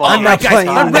Dragon Ball. I'm not playing.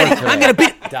 I'm ready. I'm going to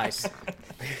beat it. Dice.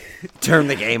 Turn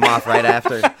the game off right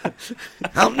after.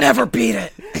 I'll never beat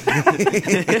it.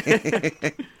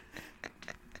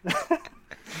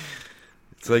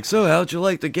 It's like, so how'd you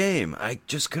like the game? I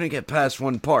just couldn't get past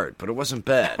one part, but it wasn't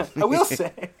bad. I will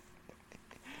say,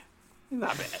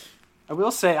 not bad. I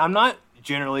will say, I'm not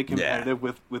generally competitive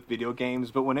with video games,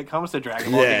 but when it comes to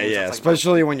Dragon Ball games, yeah, like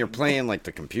especially when you're playing like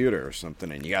the computer or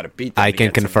something, and you got to beat them. I to can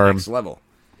get to the confirm. next level.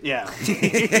 Yeah.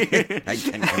 I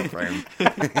can confirm.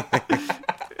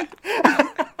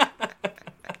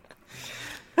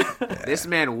 This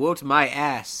man whooped my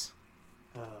ass.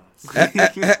 That's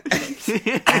not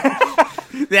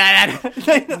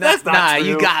true.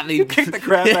 You got me. You kicked the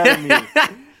crap out of me.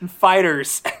 In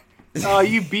Fighters. Oh,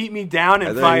 you beat me down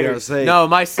in Fighters. Say, No,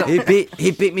 my son.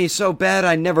 he beat me so bad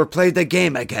I never played the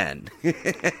game again.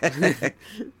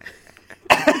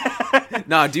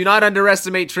 No, do not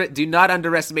underestimate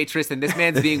Tristan. This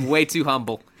man's being way too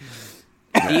humble.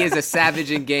 He is a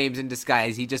savage in games in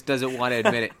disguise. He just doesn't want to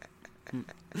admit it.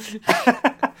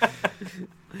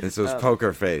 It's his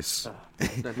poker face.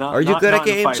 Are you good at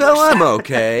games? Oh, I'm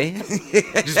okay.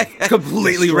 Just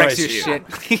completely wrecks your Destroys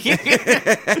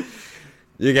shit.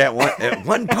 You get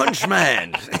one punch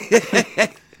man.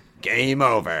 Game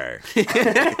over.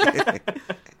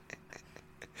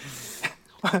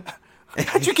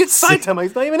 How'd you get Saitama?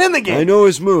 He's not even in the game. I know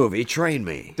his move. He trained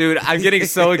me. Dude, I'm getting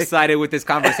so excited with this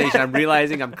conversation. I'm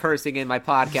realizing I'm cursing in my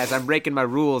podcast. I'm breaking my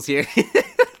rules here.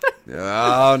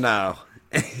 Oh, no.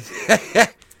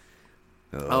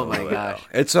 Oh my gosh.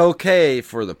 It's okay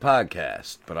for the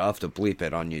podcast, but I'll have to bleep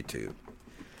it on YouTube.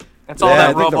 That's all that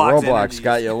I think the Roblox Roblox energies.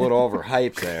 got you a little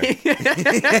overhyped there.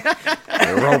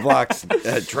 The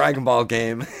Roblox Dragon Ball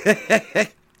game.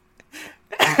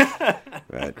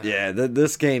 But yeah,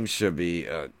 this game should be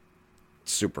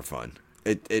super fun.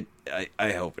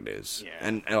 I hope it is, Yeah.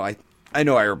 and I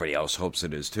know everybody else hopes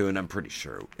it is too, and I'm pretty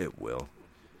sure it will.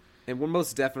 And we're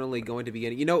most definitely going to be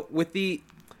getting, with the,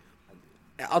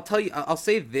 I'll tell you, I'll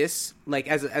say this, like,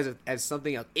 as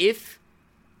something else. If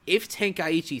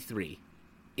Tenkaichi 3,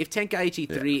 if Tenkaichi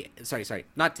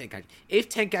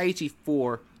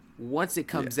 4, once it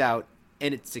comes out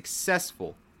and it's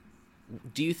successful,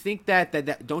 do you think that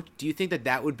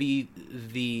would be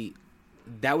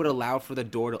that would allow for the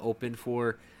door to open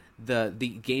for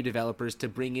the game developers to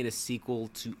bring in a sequel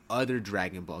to other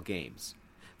Dragon Ball games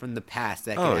from the past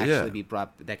that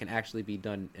can actually be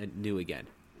done new again?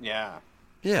 Yeah.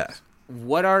 Yeah.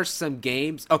 What are some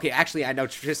games? Okay, actually, I know,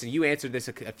 Tristan, you answered this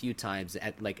a few times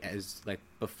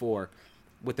before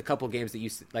with a couple games that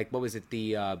you like. What was it?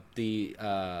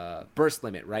 The Burst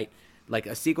Limit, right? Like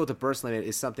a sequel to Burst Limit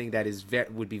is something that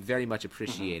would be very much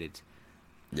appreciated.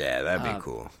 Yeah, that'd be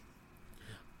cool.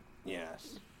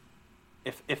 Yes.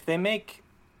 If they make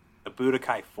a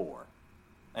Budakai 4,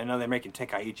 I know they're making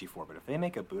Tenkaichi 4, but if they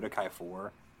make a Budakai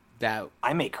 4,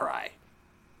 I may cry.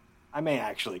 I may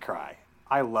actually cry.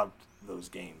 I loved those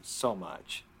games so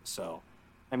much. So,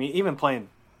 I mean, even playing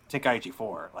Tenkaichi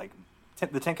 4, like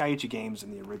the Tenkaichi games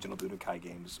and the original Budakai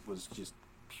games was just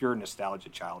pure nostalgia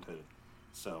childhood.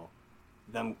 So,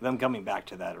 them coming back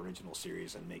to that original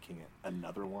series and making it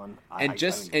another one,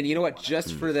 just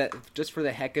for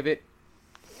the heck of it,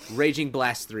 Raging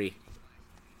Blast 3.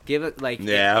 Give it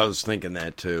I was thinking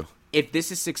that too. If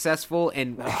this is successfal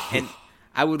and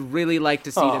I would really like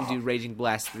to see them do Raging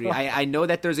Blast 3. I know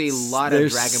that there's a lot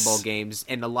of Dragon Ball games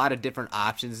and a lot of different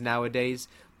options nowadays,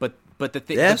 but the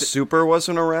thing... Yeah, Super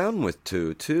wasn't around with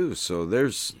 2, too, so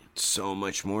there's so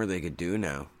much more they could do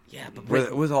now. Yeah,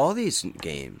 but... With all these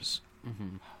games.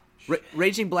 Mm-hmm.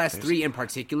 Raging Blast 3 in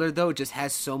particular, though, just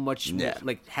has so much...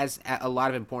 has a lot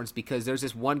of importance because there's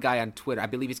this one guy on Twitter, I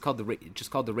believe he's called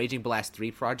the Raging Blast 3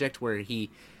 Project, where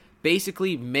he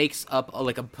basically makes up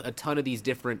a ton of these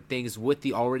different things with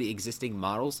the already existing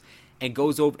models and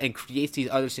goes over and creates these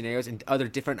other scenarios and other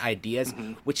different ideas,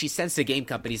 which he sends to game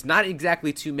companies, not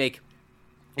exactly to make,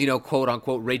 quote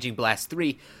unquote Raging Blast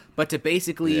 3, but to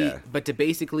basically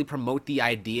promote the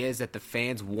ideas that the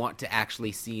fans want to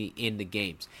actually see in the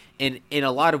games. And in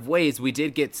a lot of ways, we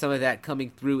did get some of that coming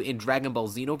through in Dragon Ball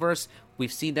Xenoverse.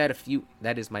 We've seen that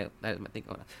that is my thing.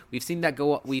 We've seen that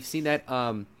go. We've seen that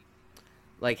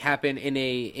happen in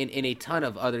a ton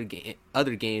of other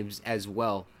games as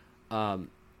well. Different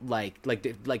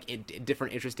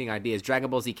interesting ideas.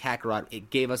 Dragon Ball Z Kakarot, it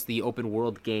gave us the open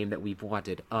world game that we've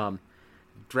wanted.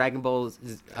 Dragon Ball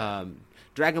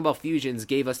Fusions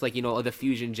gave us the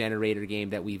fusion generator game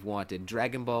that we've wanted.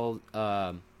 Dragon Ball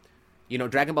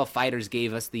Fighters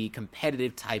gave us the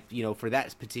competitive type, for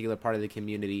that particular part of the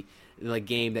community,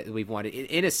 game that we've wanted.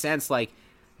 In a sense,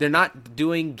 they're not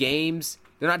doing games.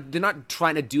 They're not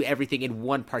trying to do everything in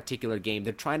one particular game.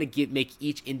 They're trying to make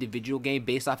each individual game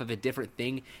based off of a different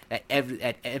thing that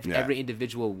every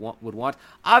individual would want.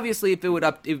 Obviously, if it would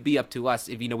be up to us,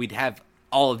 if we'd have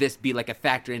all of this be like a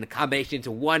factor in a combination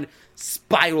into one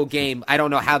spiral game. I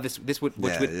don't know how this would,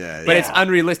 but it's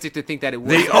unrealistic to think that it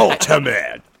would. The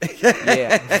ultimate.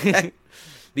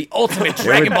 The ultimate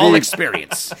Dragon Ball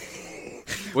experience.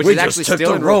 Which we is actually just took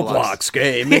still the in Roblox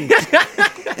game.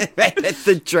 It's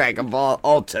the Dragon Ball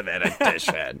Ultimate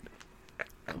Edition.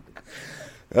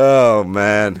 Oh,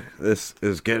 man. This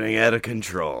is getting out of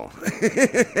control.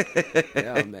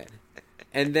 Oh, man.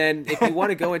 And then if you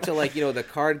want to go into, like, the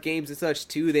card games and such,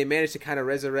 too, they managed to kind of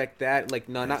resurrect that. Like,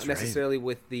 no, not necessarily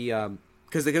with the...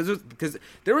 Because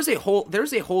there was a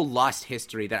whole lost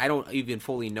history that I don't even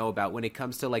fully know about when it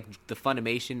comes to like the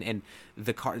Funimation and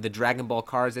the Dragon Ball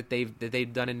cards that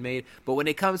they've done and made. But when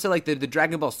it comes to like the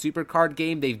Dragon Ball Super card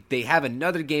game, they have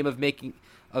another game of making,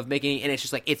 and it's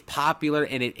just like it's popular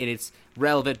and it's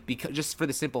relevant because just for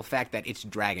the simple fact that it's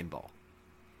Dragon Ball.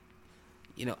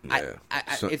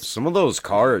 Some of those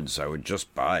cards I would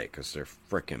just buy because they're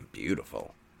freaking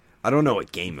beautiful. I don't know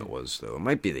what game it was though. It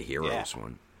might be the Heroes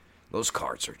one. Those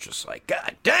cards are just like,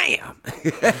 God damn!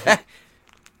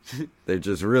 They're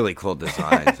just really cool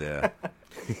designs, yeah.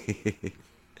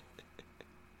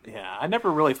 Yeah, I never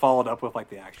really followed up with like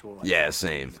the actual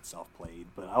same itself played,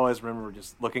 but I always remember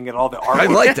just looking at all the artwork. I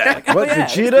like that. What,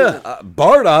 Vegeta? Cool.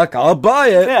 Bardock, I'll buy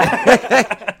it.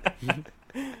 Yeah.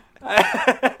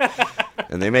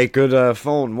 And they make good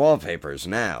phone wallpapers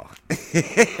now.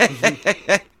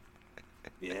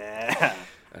 Yeah.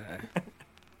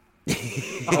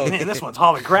 Oh man, this one's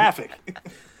holographic.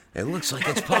 It looks like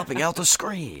it's popping out the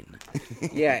screen.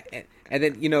 Yeah, and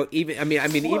then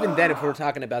even then, if we're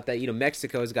talking about that,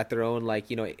 Mexico's got their own like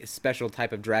special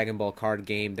type of Dragon Ball card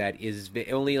game that is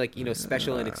only like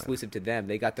special and exclusive to them.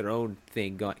 They got their own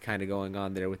thing kind of going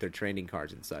on there with their training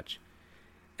cards and such.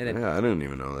 And then, I didn't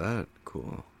even know that.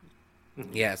 Cool.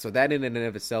 Yeah, so that in and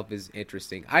of itself is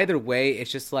interesting. Either way,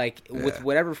 it's just like with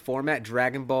whatever format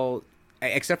Dragon Ball.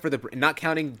 Except for not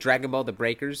counting Dragon Ball The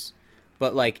Breakers,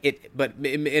 but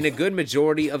in a good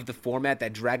majority of the format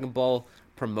that Dragon Ball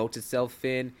promotes itself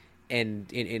in, and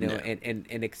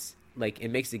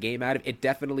it makes the game out of, it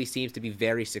definitely seems to be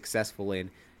very successful in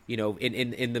the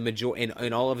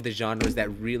in all of the genres that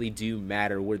really do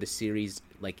matter where the series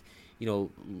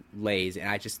lays. And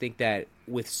I just think that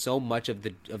with so much of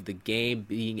the game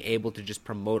being able to just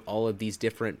promote all of these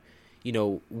different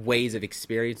ways of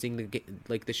experiencing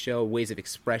the show, ways of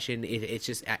expression. It's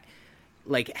just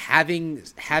like having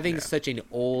such an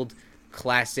old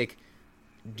classic,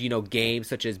 game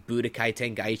such as Budakai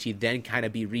Tenkaichi then kind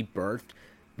of be rebirthed,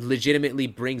 legitimately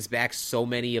brings back so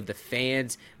many of the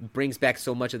fans, brings back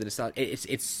so much of the nostalgia.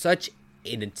 It's such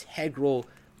an integral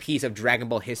piece of Dragon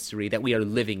Ball history that we are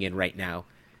living in right now,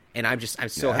 and I'm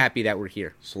so happy that we're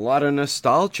here. It's a lot of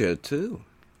nostalgia too.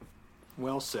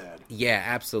 Well said. Yeah,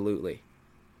 absolutely.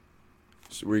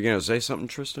 So were you going to say something,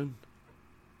 Tristan?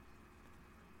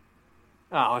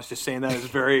 Oh, I was just saying that is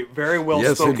very, very well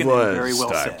yes, spoken it was, and very well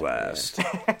Starblast. said.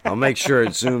 Yeah. I'll make sure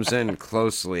it zooms in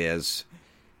closely as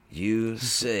you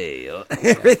say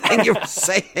everything you're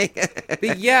saying.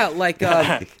 But yeah, like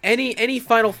any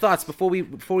final thoughts before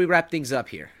we wrap things up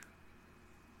here?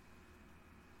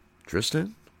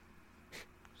 Tristan?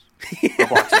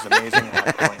 Roblox is amazing. I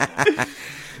like playing that.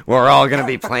 We're all going to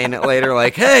be playing it later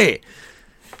like, hey!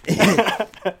 Right?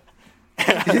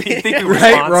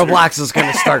 Roblox is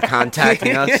going to start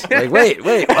contacting us. Like, wait,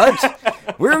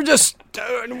 what? We were just...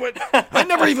 I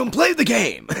never even played the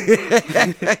game.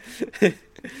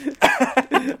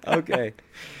 Okay.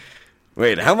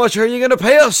 Wait, how much are you going to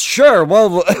pay us? Sure,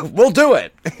 well, we'll do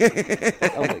it.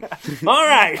 All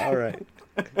right. All right.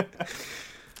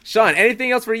 Sean, anything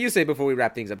else for you say before we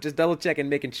wrap things up? Just double checking,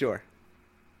 making sure.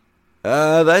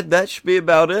 That should be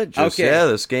about it. Just, okay. Yeah,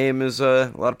 this game is,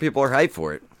 a lot of people are hyped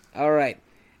for it. All right.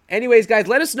 Anyways, guys,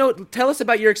 let us know. Tell us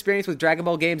about your experience with Dragon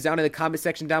Ball games down in the comment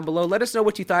section down below. Let us know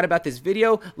what you thought about this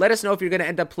video. Let us know if you're going to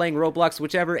end up playing Roblox,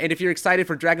 whichever. And if you're excited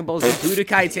for Dragon Ball Z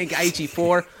Budakai Tenkaichi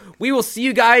 4. We will see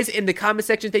you guys in the comment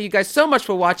section. Thank you guys so much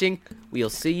for watching.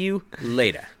 We'll see you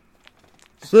later.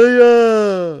 See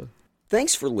ya!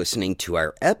 Thanks for listening to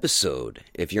our episode.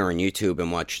 If you're on YouTube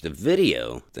and watch the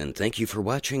video, then thank you for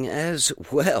watching as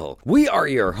well. We are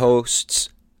your hosts,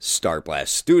 Starblast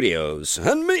Studios,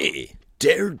 and me,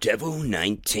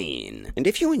 Daredevil19. And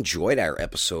if you enjoyed our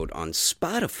episode on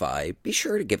Spotify, be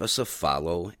sure to give us a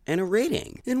follow and a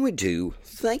rating. And we do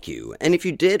thank you. And if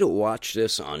you did watch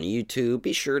this on YouTube,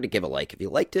 be sure to give a like if you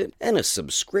liked it, and a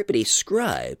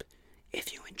subscribe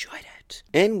if you enjoyed it.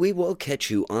 And we will catch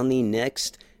you on the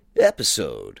next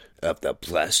episode of the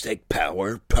Plastic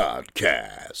Power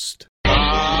Podcast.